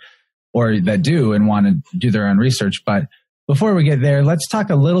hour, or that do and want to do their own research. But before we get there, let's talk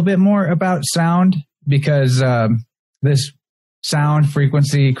a little bit more about sound, because this sound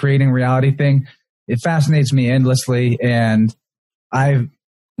frequency creating reality thing, it fascinates me endlessly. And I'm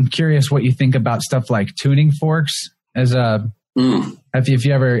curious what you think about stuff like tuning forks as if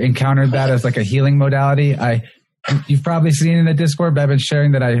you ever encountered that as like a healing modality. You've probably seen in the Discord, but I've been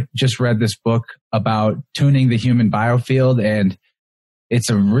sharing that I just read this book about tuning the human biofield, and it's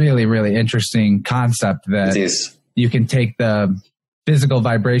a really, really interesting concept that you can take the physical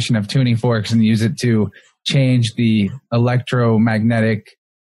vibration of tuning forks and use it to change the electromagnetic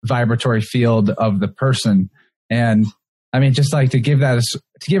vibratory field of the person. And I mean, just like to give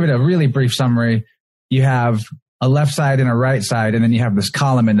it a really brief summary, you have a left side and a right side, and then you have this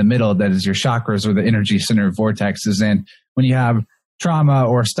column in the middle that is your chakras, or the energy center vortexes. And when you have trauma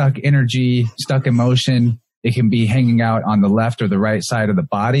or stuck energy, stuck emotion, it can be hanging out on the left or the right side of the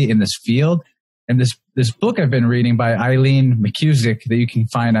body in this field. And this book I've been reading by Eileen McCusick that you can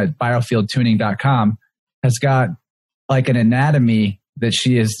find at biofieldtuning.com has got like an anatomy that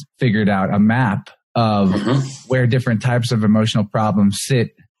she has figured out, a map of where different types of emotional problems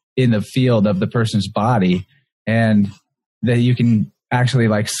sit in the field of the person's body, and that you can actually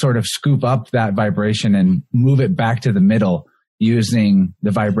like sort of scoop up that vibration and move it back to the middle using the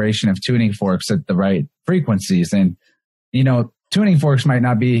vibration of tuning forks at the right frequencies. And, you know, tuning forks might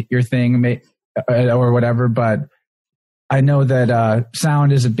not be your thing or whatever, but I know that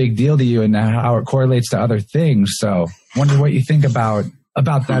sound is a big deal to you and how it correlates to other things. So wonder what you think about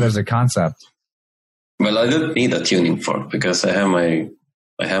that as a concept. Well, I don't need a tuning fork because I have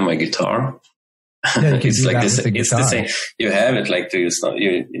my guitar. Yeah, it's like this. It's the same. You have it like to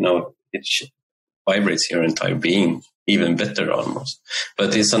it vibrates your entire being even better almost.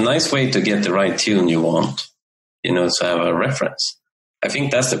 But it's a nice way to get the right tune you want, to have a reference. I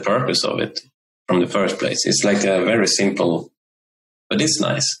think that's the purpose of it from the first place. It's like a very simple, but it's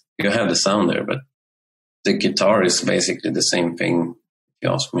nice. You have the sound there, but the guitar is basically the same thing, if you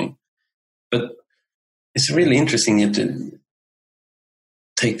ask me. But it's really interesting to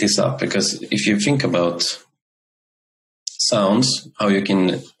take this up, because if you think about sounds, how you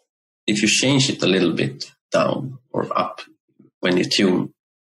can, if you change it a little bit down or up when you tune,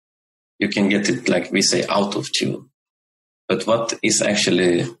 you can get it, like we say, out of tune. But what is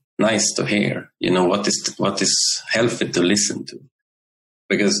actually nice to hear, what is healthy to listen to?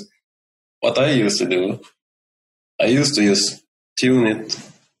 Because what I used to do, I used to just tune it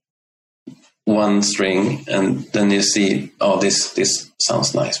one string, and then you see, oh, this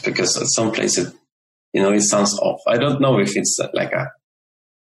sounds nice, because at some places, it sounds off. I don't know if it's like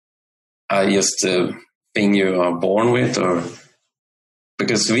just a thing you are born with, or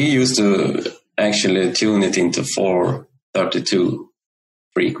because we used to actually tune it into 432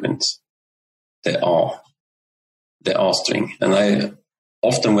 frequency, the A string. And I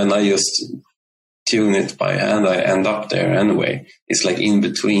often, when I just tune it by hand, I end up there anyway. It's like in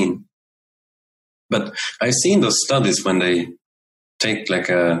between. But I've seen those studies when they take like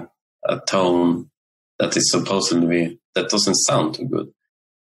a tone that is supposedly, that doesn't sound too good.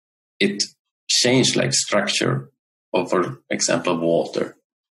 It changed like structure of, for example, water.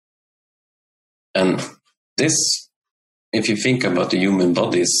 And this, if you think about the human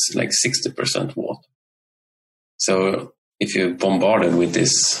body, is like 60% water. So if you're bombarded with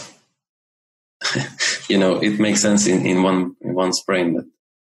this, it makes sense in one's brain that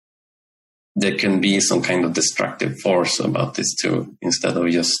there can be some kind of destructive force about this too, instead of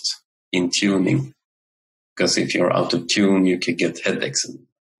just in tuning. Because if you're out of tune, you could get headaches,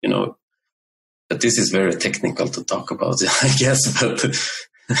 But this is very technical to talk about, I guess. But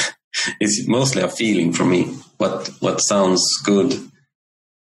it's mostly a feeling for me. What sounds good,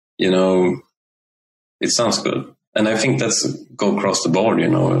 it sounds good. And I think that's go across the board,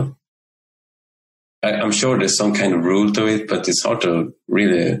 I'm sure there's some kind of rule to it, but it's hard to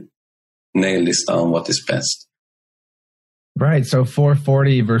really nail this down, what is best. Right. So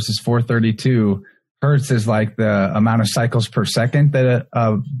 440 versus 432 hertz is like the amount of cycles per second that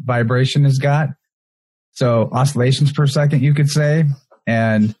a vibration has got. So oscillations per second, you could say.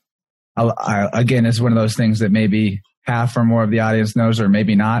 And again, it's one of those things that maybe half or more of the audience knows, or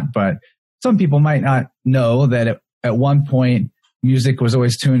maybe not. But some people might not know that at one point, music was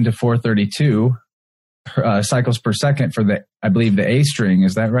always tuned to 432. cycles per second for I believe the A string.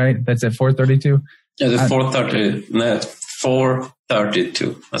 Is that right? That's at 432? Yeah, the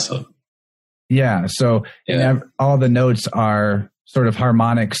 432. That's all. Yeah. So all the notes are sort of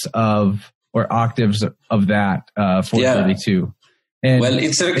harmonics or octaves of that 432. Yeah. And well,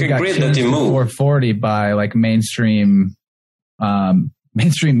 it's like a grid that you move. 440 by like mainstream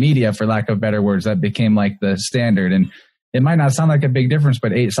media, for lack of better words, that became like the standard. And it might not sound like a big difference,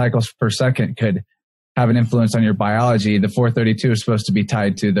 but 8 cycles per second could have an influence on your biology. The 432 is supposed to be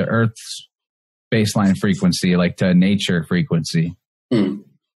tied to the Earth's baseline frequency, like to nature frequency.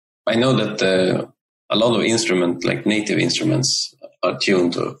 I know that a lot of instruments, like native instruments, are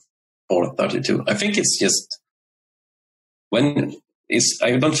tuned to 432. I think it's just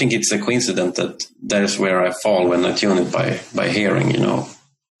I don't think it's a coincidence that is where I fall when I tune it by hearing,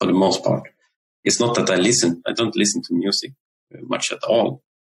 for the most part. It's not that I don't listen to music much at all,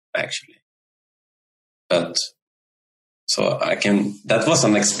 actually. But so that was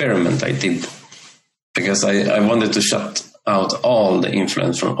an experiment I did, because I wanted to shut out all the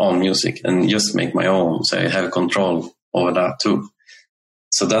influence from all music and just make my own, so I have control over that too.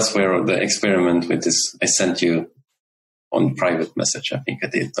 So that's where the experiment with this, I sent you on private message, I think I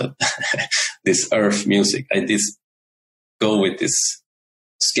did, but this earth music, I did go with this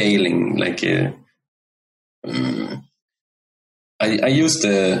scaling, like I used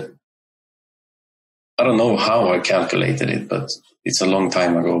I don't know how I calculated it, but it's a long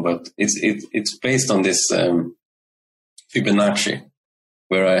time ago, but it's based on this Fibonacci,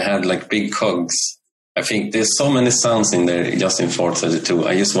 where I had like big cogs. I think there's so many sounds in there just in 432.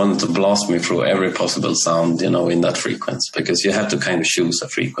 I just wanted to blast me through every possible sound, in that frequency, because you have to kind of choose a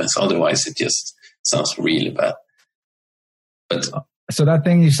frequency. Otherwise, it just sounds really bad. But so that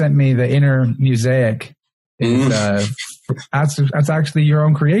thing you sent me, the Inner Mosaic, is that's actually your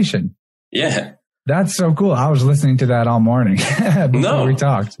own creation. Yeah. That's so cool. I was listening to that all morning before we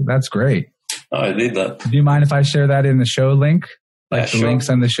talked. That's great. Oh, I did that. Do you mind if I share that in the show link? Like the links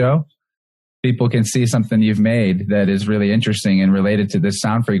on the show? People can see something you've made that is really interesting and related to this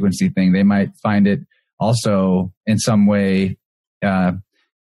sound frequency thing. They might find it also in some way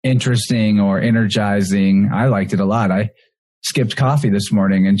interesting or energizing. I liked it a lot. I skipped coffee this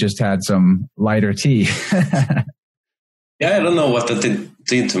morning and just had some lighter tea. Yeah, I don't know what that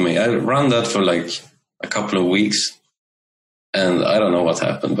did to me. I ran that for like a couple of weeks, and I don't know what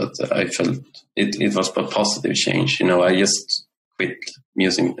happened, but I felt it was a positive change. I just quit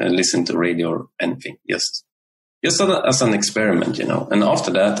music and listen to radio or anything, just as an experiment, And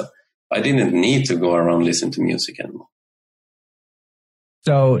after that, I didn't need to go around listening to music anymore.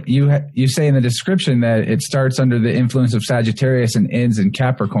 So you say in the description that it starts under the influence of Sagittarius and ends in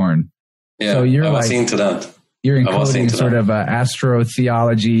Capricorn. Yeah, so you're I was into that. You're encoding sort of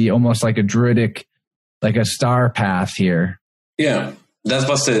astrotheology, almost like a druidic, like a star path here. Yeah, that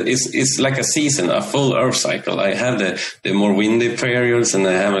was it's like a season, a full Earth cycle. I have the more windy periods, and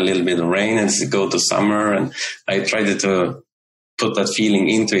I have a little bit of rain, and it's go to summer, and I tried to put that feeling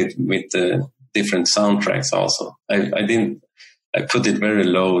into it with the different soundtracks also. I put it very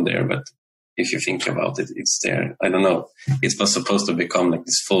low there, but if you think about it, it's there. I don't know. It was supposed to become like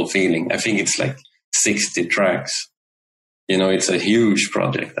this full feeling. I think it's like 60 tracks. It's a huge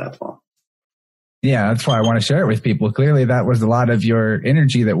project, that one. Yeah, that's why I want to share it with people. Clearly, that was a lot of your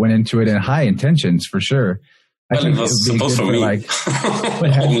energy that went into it, and high intentions for sure. Well, it was supposed for me.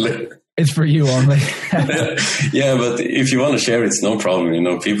 Only. It's for you only. Yeah, but if you want to share, it's no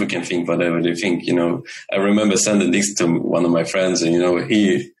problem. People can think whatever they think. I remember sending this to one of my friends, and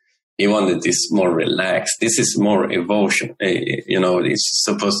he wanted this more relaxed. This is more evotion. It's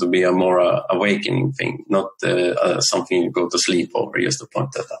supposed to be a more awakening thing, not something you go to sleep over. Just to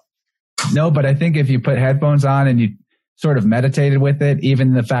point that out. No, but I think if you put headphones on and you sort of meditated with it,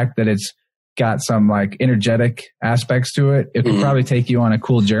 even the fact that it's got some like energetic aspects to it, it could probably take you on a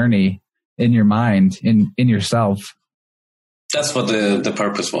cool journey in your mind, in yourself. That's what the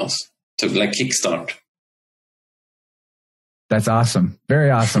purpose was, to like kickstart. That's awesome.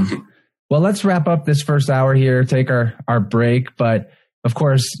 Very awesome. Well, let's wrap up this first hour here, take our break. But of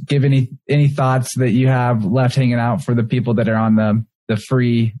course, give any thoughts that you have left hanging out for the people that are on the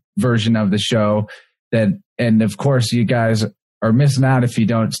free version of the show. And of course, you guys are missing out if you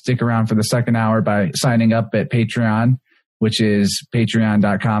don't stick around for the second hour by signing up at Patreon, which is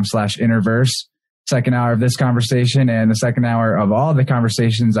patreon.com/Innerverse. Second hour of this conversation and the second hour of all the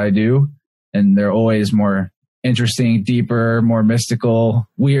conversations I do. And they're always more interesting, deeper, more mystical,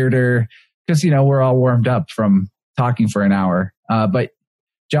 weirder, because, we're all warmed up from talking for an hour. But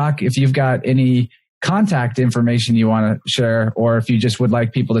Jock, if you've got any contact information you want to share, or if you just would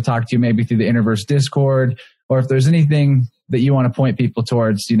like people to talk to you maybe through the Interverse Discord, or if there's anything that you want to point people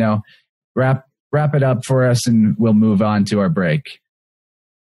towards, wrap it up for us and we'll move on to our break.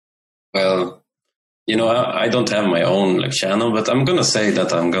 Well, I don't have my own channel, but I'm going to say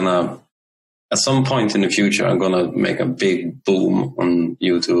that I'm going to, at some point in the future, I'm going to make a big boom on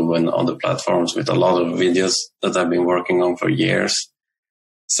YouTube and other platforms with a lot of videos that I've been working on for years.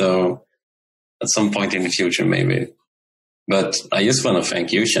 So at some point in the future, maybe. But I just want to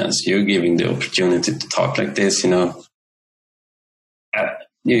thank you, Chance. You're giving the opportunity to talk like this,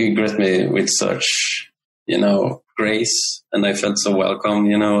 You greet me with such, grace, and I felt so welcome,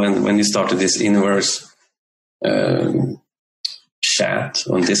 and when you started this Interverse chat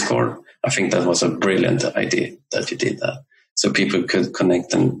on Discord, I think that was a brilliant idea that you did that. So people could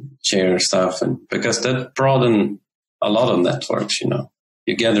connect and share stuff, and because that broadened a lot of networks,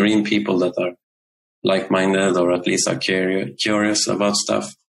 You gather in people that are like-minded or at least are curious about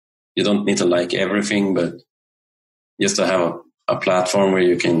stuff. You don't need to like everything, but just to have a platform where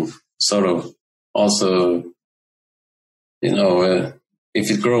you can sort of also,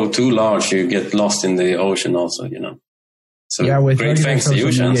 if it grows too large, you get lost in the ocean also, So yeah, with great thanks to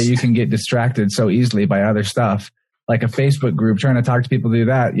you, Chance. You can get distracted so easily by other stuff. Like a Facebook group, trying to talk to people do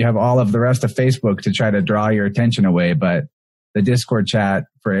that. You have all of the rest of Facebook to try to draw your attention away. But the Discord chat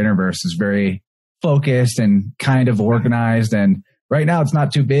for Interverse is very focused and kind of organized. And right now it's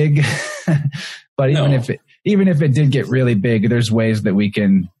not too big, but even if it did get really big, there's ways that we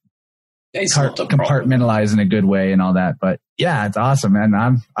can compartmentalize in a good way and all that. But yeah, it's awesome, man.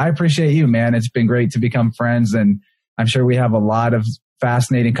 I appreciate you, man. It's been great to become friends, and I'm sure we have a lot of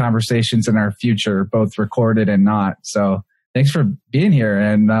fascinating conversations in our future, both recorded and not. So thanks for being here,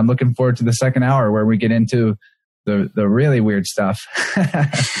 and I'm looking forward to the second hour where we get into the really weird stuff.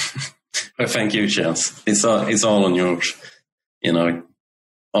 Well, thank you, Chance. It's all on yours. I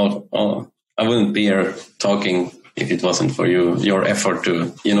wouldn't be here talking if it wasn't for your effort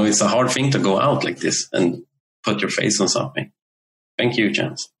to, it's a hard thing to go out like this and put your face on something. Thank you,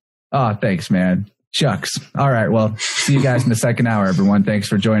 Chance. Oh, thanks, man. Shucks. All right. Well, see you guys in the second hour, everyone. Thanks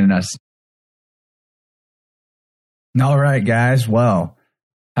for joining us. All right, guys. Well,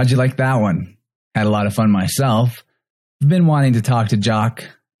 how'd you like that one? Had a lot of fun myself. I've been wanting to talk to Jock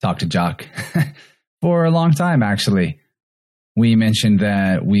for a long time, actually. We mentioned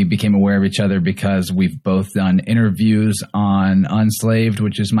that we became aware of each other because we've both done interviews on Unslaved,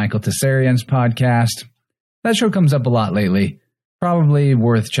 which is Michael Tessarian's podcast. That show comes up a lot lately. Probably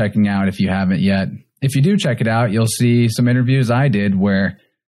worth checking out if you haven't yet. If you do check it out, you'll see some interviews I did where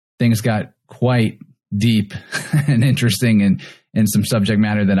things got quite deep and interesting and some subject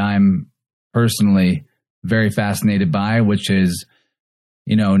matter that I'm personally very fascinated by, which is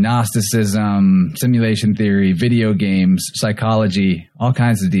Gnosticism, simulation theory, video games, psychology, all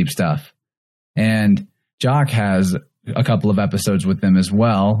kinds of deep stuff. And Jock has a couple of episodes with them as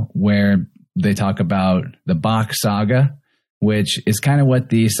well, where they talk about the Bach saga, which is kind of what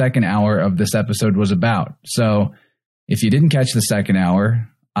the second hour of this episode was about. So if you didn't catch the second hour,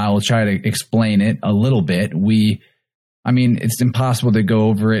 I will try to explain it a little bit. It's impossible to go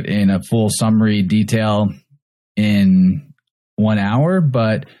over it in a full summary detail in 1 hour,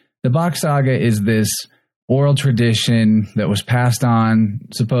 but the Bach saga is this oral tradition that was passed on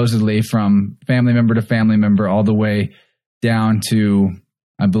supposedly from family member to family member all the way down to,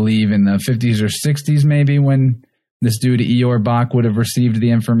 I believe, in the 50s or 60s, maybe, when this dude Eeyore Bach would have received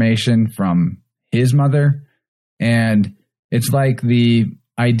the information from his mother. And it's like the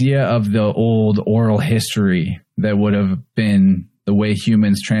idea of the old oral history that would have been the way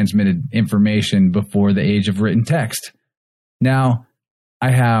humans transmitted information before the age of written text. Now, I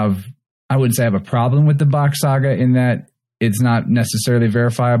wouldn't say I have a problem with the Bach saga in that it's not necessarily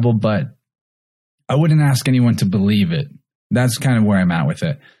verifiable, but I wouldn't ask anyone to believe it. That's kind of where I'm at with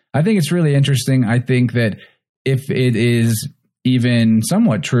it. I think it's really interesting. I think that if it is even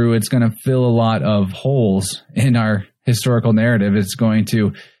somewhat true, it's going to fill a lot of holes in our historical narrative. It's going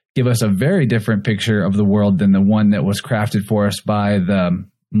to give us a very different picture of the world than the one that was crafted for us by the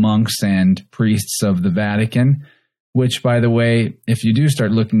monks and priests of the Vatican. Which, by the way, if you do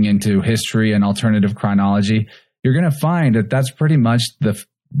start looking into history and alternative chronology, you're going to find that that's pretty much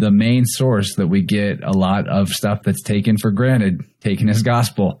the main source that we get a lot of stuff that's taken for granted, taken as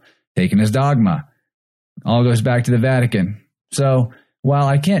gospel, taken as dogma. All goes back to the Vatican. So while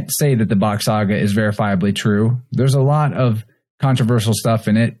I can't say that the Bach saga is verifiably true, there's a lot of controversial stuff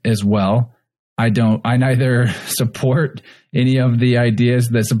in it as well. I neither support any of the ideas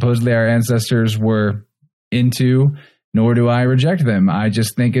that supposedly our ancestors were into nor do I reject them. I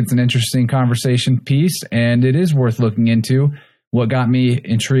just think it's an interesting conversation piece, and it is worth looking into. What got me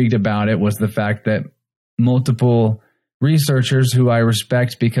intrigued about it was the fact that multiple researchers who I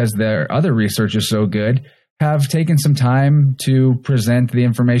respect because their other research is so good have taken some time to present the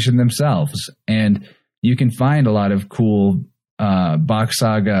information themselves. And you can find a lot of cool Bach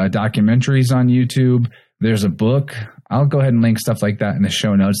Saga documentaries on YouTube. There's a book. I'll go ahead and link stuff like that in the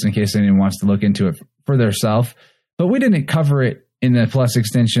show notes in case anyone wants to look into it for themselves. But we didn't cover it in the Plus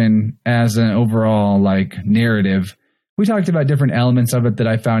extension as an overall narrative. We talked about different elements of it that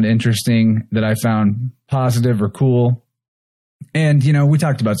I found interesting, that I found positive or cool. And, we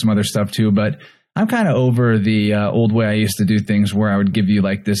talked about some other stuff too, but I'm kind of over the old way I used to do things where I would give you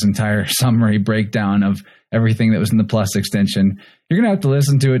this entire summary breakdown of everything that was in the Plus extension. You're going to have to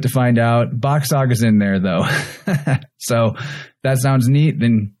listen to it to find out. Bach Saga's in there, though. So that sounds neat.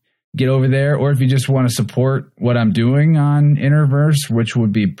 Then get over there. Or if you just want to support what I'm doing on Interverse, which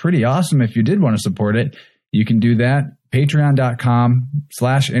would be pretty awesome if you did want to support it, you can do that.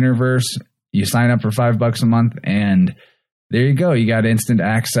 Patreon.com/Interverse. You sign up for $5 a month, and there you go. You got instant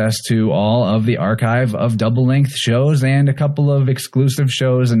access to all of the archive of double-length shows and a couple of exclusive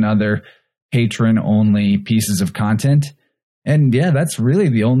shows and other patron-only pieces of content. And yeah, that's really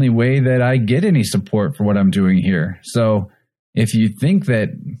the only way that I get any support for what I'm doing here. So if you think that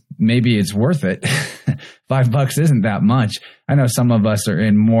maybe it's worth it, $5 isn't that much. I know some of us are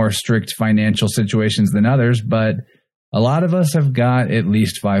in more strict financial situations than others, but a lot of us have got at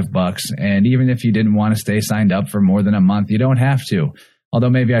least $5. And even if you didn't want to stay signed up for more than a month, you don't have to. Although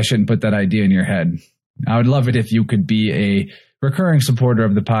maybe I shouldn't put that idea in your head. I would love it if you could be a recurring supporter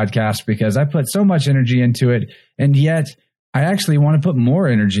of the podcast, because I put so much energy into it, and yet I actually want to put more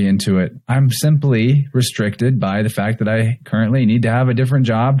energy into it. I'm simply restricted by the fact that I currently need to have a different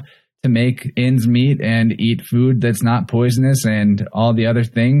job to make ends meet and eat food that's not poisonous and all the other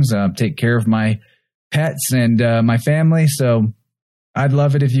things, take care of my pets and my family. So I'd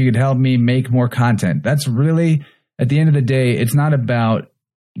love it if you could help me make more content. That's really, at the end of the day, it's not about,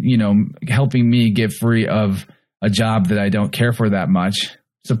 helping me get free of a job that I don't care for that much.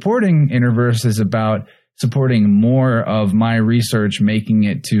 Supporting Interverse is about supporting more of my research, making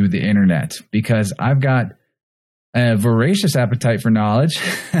it to the internet, because I've got a voracious appetite for knowledge,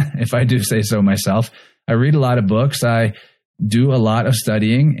 if I do say so myself. I read a lot of books. I do a lot of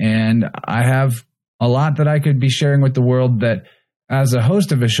studying, and I have a lot that I could be sharing with the world that, as a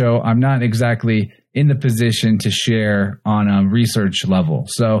host of a show, I'm not exactly in the position to share on a research level.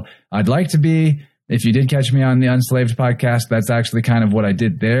 So I'd like to be. If you did catch me on the Unslaved podcast, that's actually kind of what I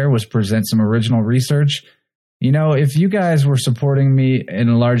did there, was present some original research. If you guys were supporting me in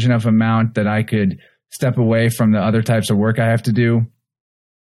a large enough amount that I could step away from the other types of work I have to do,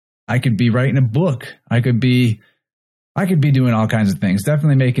 I could be writing a book. I could be doing all kinds of things.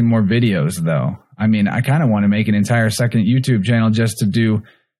 Definitely making more videos, though. I mean, I kind of want to make an entire second YouTube channel just to do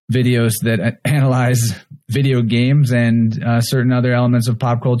videos that analyze video games and certain other elements of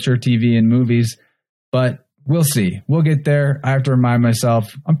pop culture, TV, and movies. But we'll see. We'll get there. I have to remind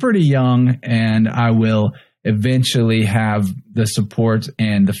myself I'm pretty young, and I will eventually have the support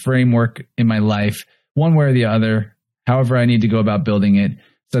and the framework in my life, one way or the other, however I need to go about building it,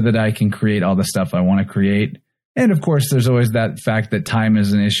 so that I can create all the stuff I want to create. And of course, there's always that fact that time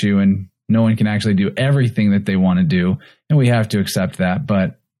is an issue, and no one can actually do everything that they want to do, and we have to accept that.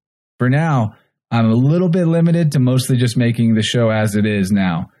 But for now, I'm a little bit limited to mostly just making the show as it is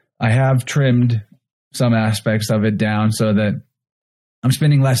now. I have trimmed some aspects of it down so that I'm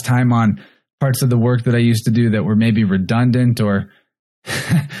spending less time on parts of the work that I used to do that were maybe redundant, or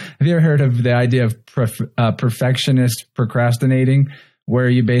have you ever heard of the idea of perfectionist procrastinating, where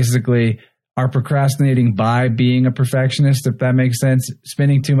you basically are procrastinating by being a perfectionist, if that makes sense,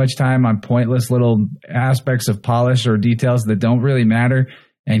 spending too much time on pointless little aspects of polish or details that don't really matter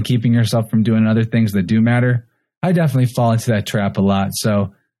and keeping yourself from doing other things that do matter. I definitely fall into that trap a lot.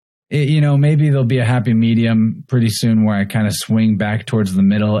 So, maybe there'll be a happy medium pretty soon where I kind of swing back towards the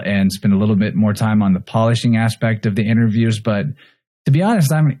middle and spend a little bit more time on the polishing aspect of the interviews. But to be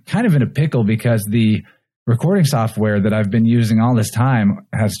honest, I'm kind of in a pickle because the recording software that I've been using all this time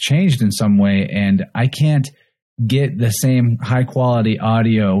has changed in some way, and I can't get the same high quality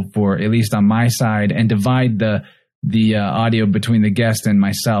audio for, at least on my side, and divide the audio between the guest and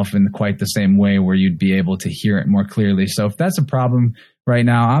myself in quite the same way where you'd be able to hear it more clearly. So if that's a problem right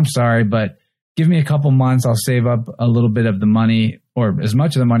now, I'm sorry, but give me a couple months. I'll save up a little bit of the money, or as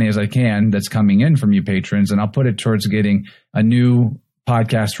much of the money as I can that's coming in from you patrons, and I'll put it towards getting a new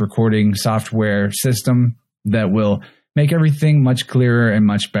podcast recording software system that will make everything much clearer and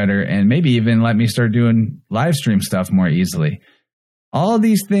much better, and maybe even let me start doing live stream stuff more easily. All of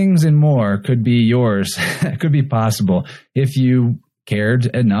these things and more could be yours, could be possible if you cared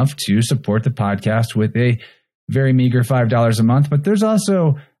enough to support the podcast with a very meager $5 a month. But there's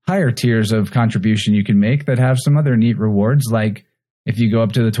also higher tiers of contribution you can make that have some other neat rewards. Like if you go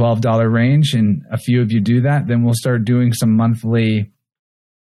up to the $12 range and a few of you do that, then we'll start doing some monthly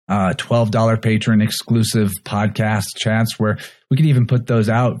 $12 patron exclusive podcast chats where we could even put those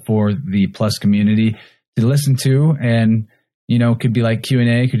out for the Plus community to listen to. And, you know, could be like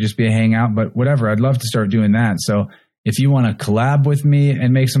Q&A, could just be a hangout, but whatever. I'd love to start doing that. So if you want to collab with me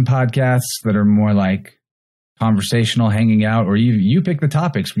and make some podcasts that are more like conversational, hanging out, or you pick the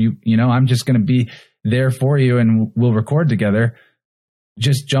topics, you know, I'm just going to be there for you and we'll record together.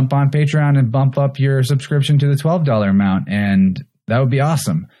 Just jump on Patreon and bump up your subscription to the $12 amount. And that would be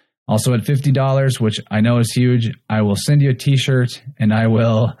awesome. Also at $50, which I know is huge, I will send you a t-shirt and I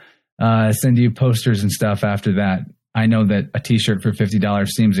will send you posters and stuff after that. I know that a t-shirt for $50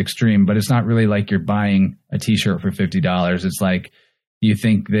 seems extreme, but it's not really like you're buying a t-shirt for $50. It's like you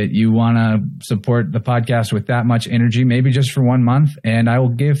think that you want to support the podcast with that much energy, maybe just for 1 month, and I will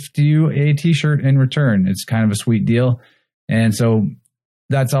gift you a t-shirt in return. It's kind of a sweet deal. And so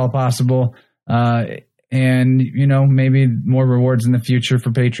that's all possible. And, you know, maybe more rewards in the future for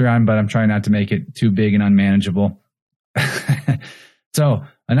Patreon, but I'm trying not to make it too big and unmanageable. So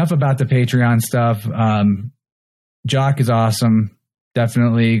enough about the Patreon stuff. Jock is awesome.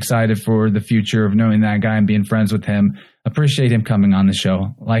 Definitely excited for the future of knowing that guy and being friends with him. Appreciate him coming on the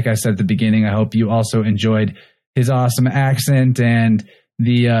show. Like I said at the beginning, I hope you also enjoyed his awesome accent and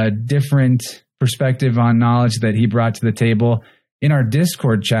the different perspective on knowledge that he brought to the table. In our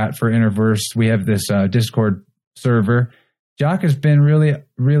Discord chat for Interverse, we have this Discord server. Jock has been really,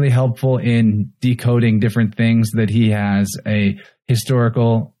 really helpful in decoding different things that he has a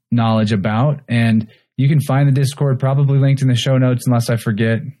historical knowledge about. And you can find the Discord probably linked in the show notes unless I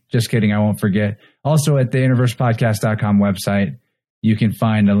forget. Just kidding, I won't forget. Also at the interversepodcast.com website, you can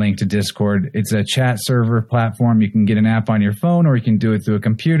find a link to Discord. It's a chat server platform. You can get an app on your phone or you can do it through a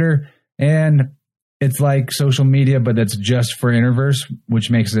computer. And it's like social media, but that's just for Interverse,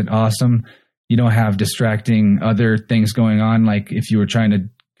 which makes it awesome. You don't have distracting other things going on. Like if you were trying to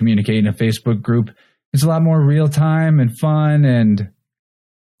communicate in a Facebook group, it's a lot more real time and fun and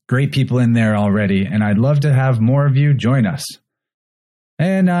great people in there already. And I'd love to have more of you join us.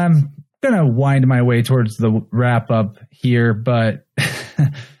 And I'm going to wind my way towards the wrap up here. But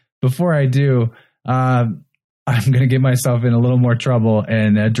before I do, I'm going to get myself in a little more trouble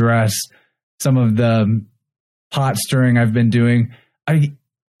and address some of the pot stirring I've been doing. I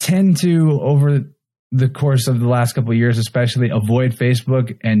tend to, over the course of the last couple of years, especially avoid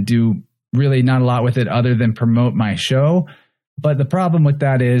Facebook and do really not a lot with it other than promote my show. But the problem with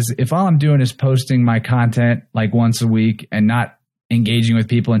that is if all I'm doing is posting my content like once a week and not engaging with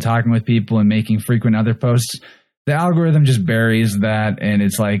people and talking with people and making frequent other posts, the algorithm just buries that and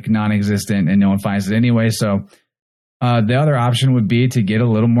it's like non-existent and no one finds it anyway. So the other option would be to get a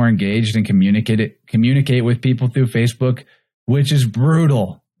little more engaged and communicate with people through Facebook, which is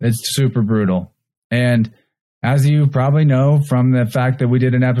brutal. It's super brutal. And as you probably know from the fact that we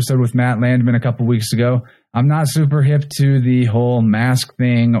did an episode with Matt Landman a couple weeks ago, I'm not super hip to the whole mask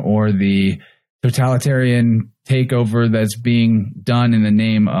thing or the totalitarian takeover that's being done in the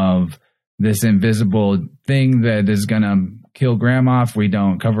name of this invisible thing that is going to kill grandma if we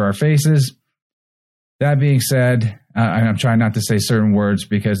don't cover our faces. That being said, I'm trying not to say certain words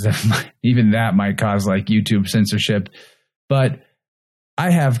because even that might cause like YouTube censorship, but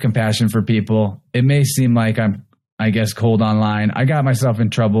I have compassion for people. It may seem like I'm, I guess, cold online. I got myself in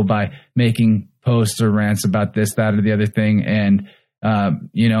trouble by making posts or rants about this, that, or the other thing. And,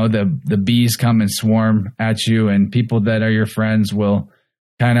 you know, the bees come and swarm at you and people that are your friends will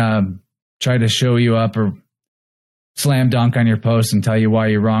kind of try to show you up or slam dunk on your post and tell you why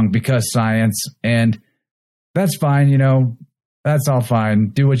you're wrong because science. And that's fine. You know, that's all fine.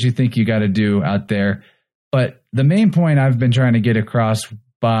 Do what you think you got to do out there. But the main point I've been trying to get across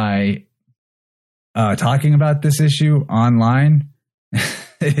by talking about this issue online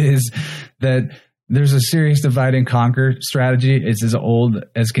is that there's a serious divide and conquer strategy. It's as old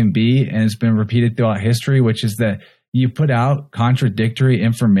as can be, and it's been repeated throughout history, which is that you put out contradictory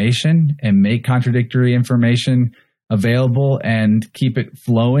information and make contradictory information available and keep it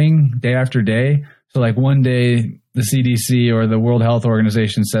flowing day after day. So like one day the CDC or the World Health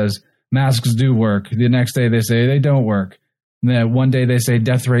Organization says masks do work. The next day they say they don't work. And then one day they say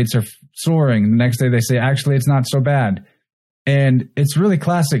death rates are soaring. The next day they say, actually, it's not so bad. And it's really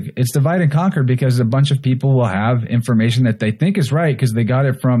classic. It's divide and conquer because a bunch of people will have information that they think is right because they got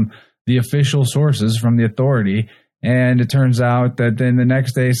it from the official sources, from the authority. And it turns out that then the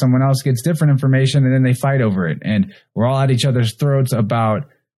next day someone else gets different information and then they fight over it. And we're all at each other's throats about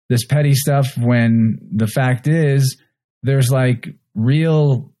this petty stuff when the fact is there's like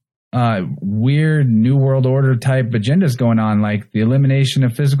real weird New World Order type agendas going on, like the elimination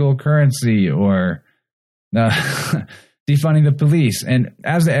of physical currency or defunding the police. And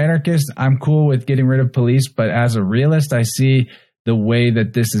as an anarchist, I'm cool with getting rid of police. But as a realist, I see the way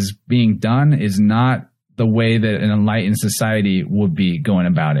that this is being done is not the way that an enlightened society would be going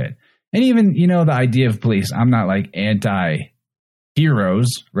about it. And even, you know, the idea of police, I'm not like anti-heroes,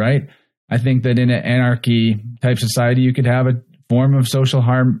 right? I think that in an anarchy type society, you could have a form of social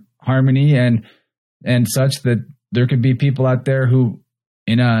harmony and such that there could be people out there who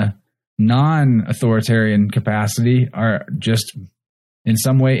in a non-authoritarian capacity are just in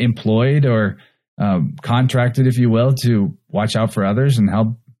some way employed or contracted, if you will, to watch out for others and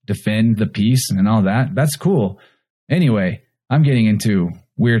help defend the peace and all that. That's cool. Anyway, I'm getting into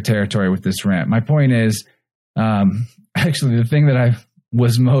weird territory with this rant. My point is, actually, the thing that I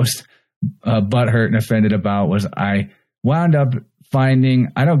was most butthurt and offended about was I wound up finding,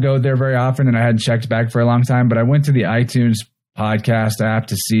 I don't go there very often and I hadn't checked back for a long time, but I went to the iTunes podcast app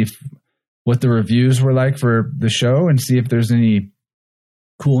to see what the reviews were like for the show and see if there's any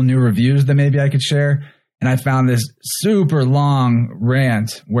cool new reviews that maybe I could share. And I found this super long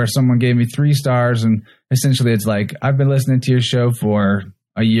rant where someone gave me 3 stars. And essentially it's like, I've been listening to your show for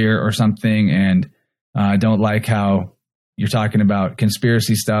a year or something. And I don't like how you're talking about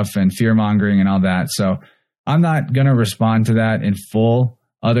conspiracy stuff and fear mongering and all that. So I'm not going to respond to that in full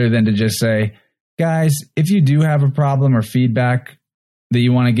other than to just say, guys, if you do have a problem or feedback that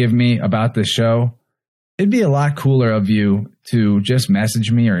you want to give me about the show, it'd be a lot cooler of you to just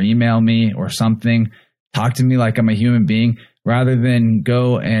message me or email me or something. Talk to me like I'm a human being rather than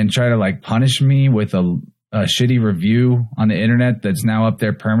go and try to like punish me with a shitty review on the internet that's now up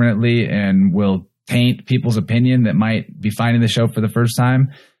there permanently and will taint people's opinion that might be finding the show for the first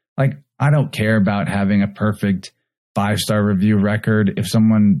time. Like, I don't care about having a perfect 5-star review record. If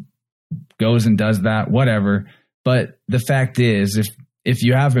someone goes and does that, whatever. But the fact is, if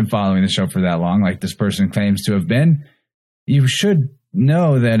you have been following the show for that long, like this person claims to have been, you should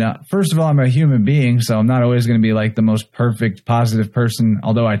know that, first of all, I'm a human being, so I'm not always going to be like the most perfect, positive person,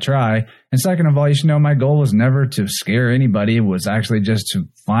 although I try. And second of all, you should know my goal was never to scare anybody. It was actually just to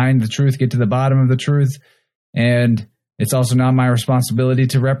find the truth, get to the bottom of the truth. And it's also not my responsibility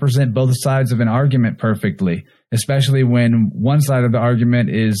to represent both sides of an argument perfectly, especially when one side of the argument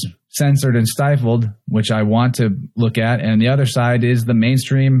is censored and stifled, which I want to look at, and the other side is the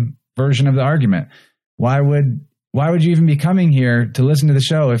mainstream version of the argument. Why would you even be coming here to listen to the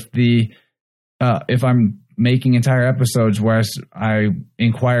show if I'm making entire episodes where I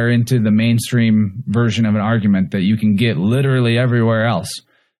inquire into the mainstream version of an argument that you can get literally everywhere else?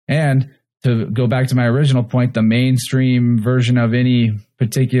 And to go back to my original point, the mainstream version of any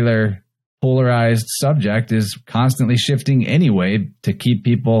particular polarized subject is constantly shifting anyway to keep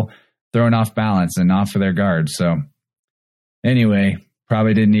people thrown off balance and off of their guard. So anyway,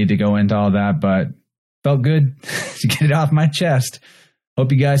 probably didn't need to go into all that, but felt good to get it off my chest.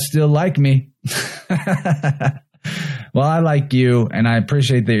 Hope you guys still like me. Well, I like you, and I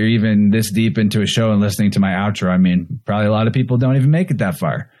appreciate that you're even this deep into a show and listening to my outro. I mean, probably a lot of people don't even make it that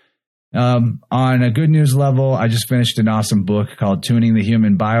far. On a good news level, I just finished an awesome book called Tuning the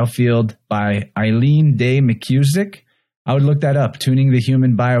Human Biofield by Eileen Day McCusick. I would look that up, Tuning the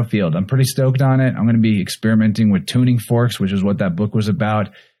Human Biofield. I'm pretty stoked on it. I'm going to be experimenting with tuning forks, which is what that book was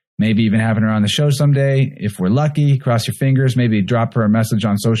about. Maybe even having her on the show someday. If we're lucky, cross your fingers, maybe drop her a message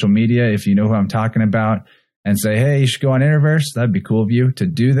on social media if you know who I'm talking about and say, hey, you should go on Interverse. That'd be cool of you to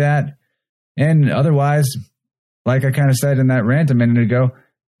do that. And otherwise, like I kind of said in that rant a minute ago,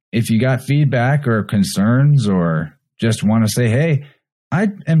 if you got feedback or concerns or just want to say, hey, I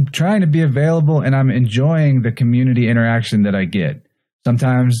am trying to be available and I'm enjoying the community interaction that I get.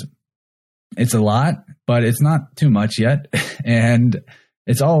 Sometimes it's a lot, but it's not too much yet. And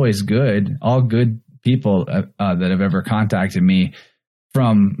it's always good. All good people that have ever contacted me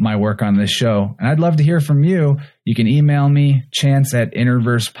from my work on this show. And I'd love to hear from you. You can email me,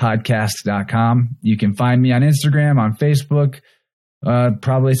 chance@interversepodcast.com. You can find me on Instagram, on Facebook,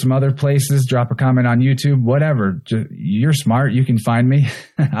 probably some other places. Drop a comment on YouTube, whatever. You're smart. You can find me.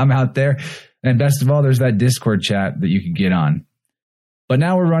 I'm out there. And best of all, there's that Discord chat that you can get on. But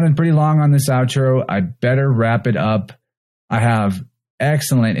now we're running pretty long on this outro. I better wrap it up. I have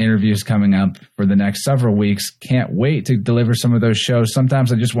excellent interviews coming up for the next several weeks. Can't wait to deliver some of those shows.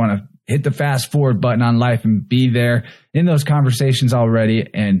 Sometimes I just want to hit the fast forward button on life and be there in those conversations already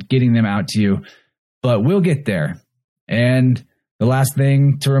and getting them out to you. But we'll get there. And the last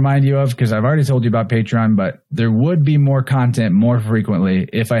thing to remind you of, because I've already told you about Patreon, but there would be more content more frequently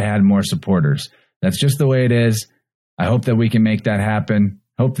if I had more supporters. That's just the way it is. I hope that we can make that happen.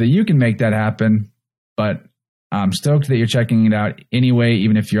 Hope that you can make that happen. But I'm stoked that you're checking it out anyway,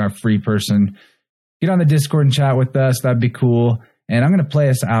 even if you're a free person. Get on the Discord and chat with us. That'd be cool. And I'm going to play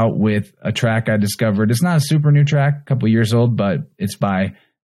us out with a track I discovered. It's not a super new track, a couple years old, but it's by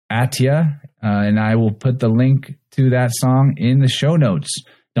Atia. And I will put the link to that song in the show notes.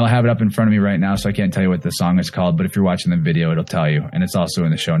 Don't have it up in front of me right now, so I can't tell you what the song is called. But if you're watching the video, it'll tell you. And it's also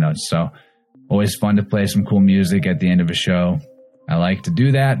in the show notes. So always fun to play some cool music at the end of a show. I like to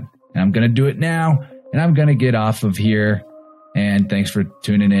do that. And I'm going to do it now. And I'm going to get off of here. And thanks for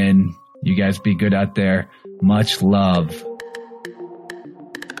tuning in. You guys be good out there. Much love.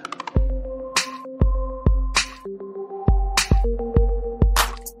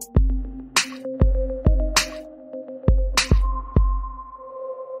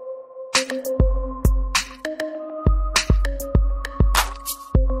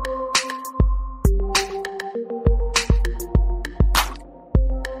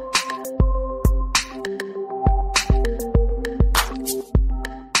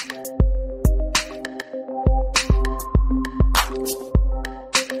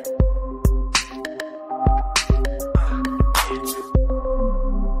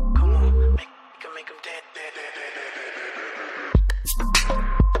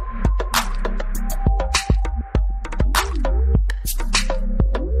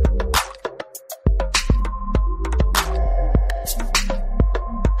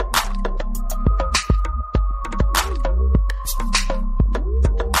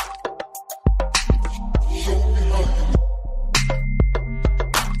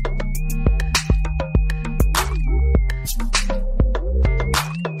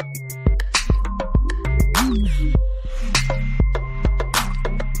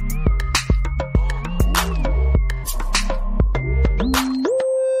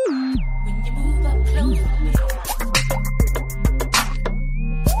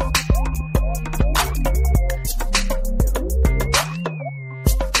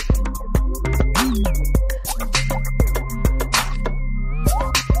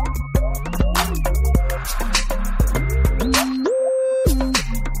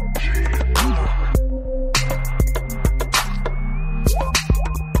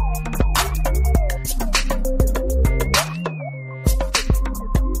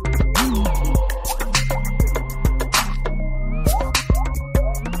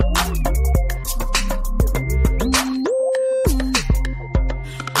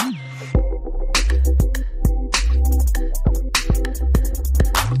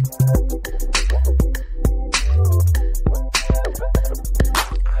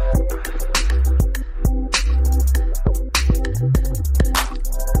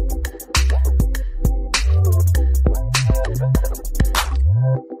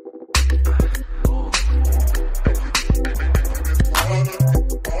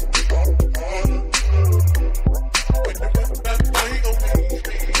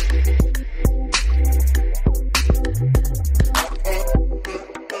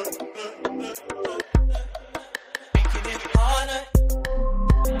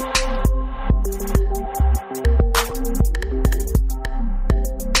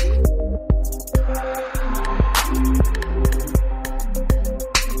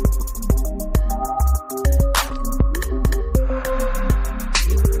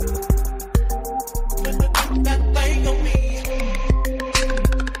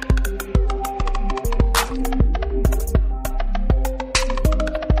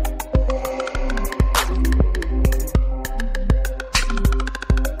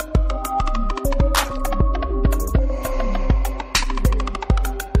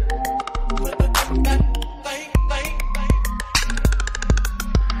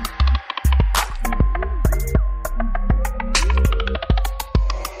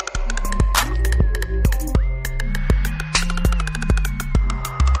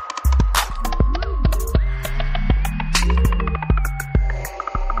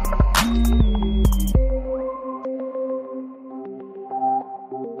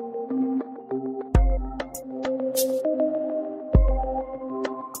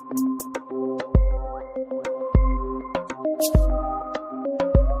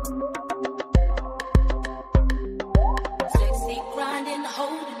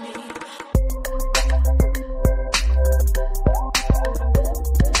 holding me.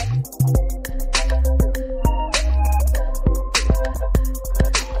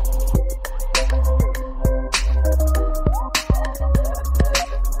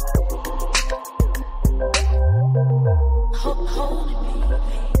 holding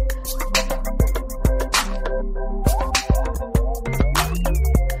me.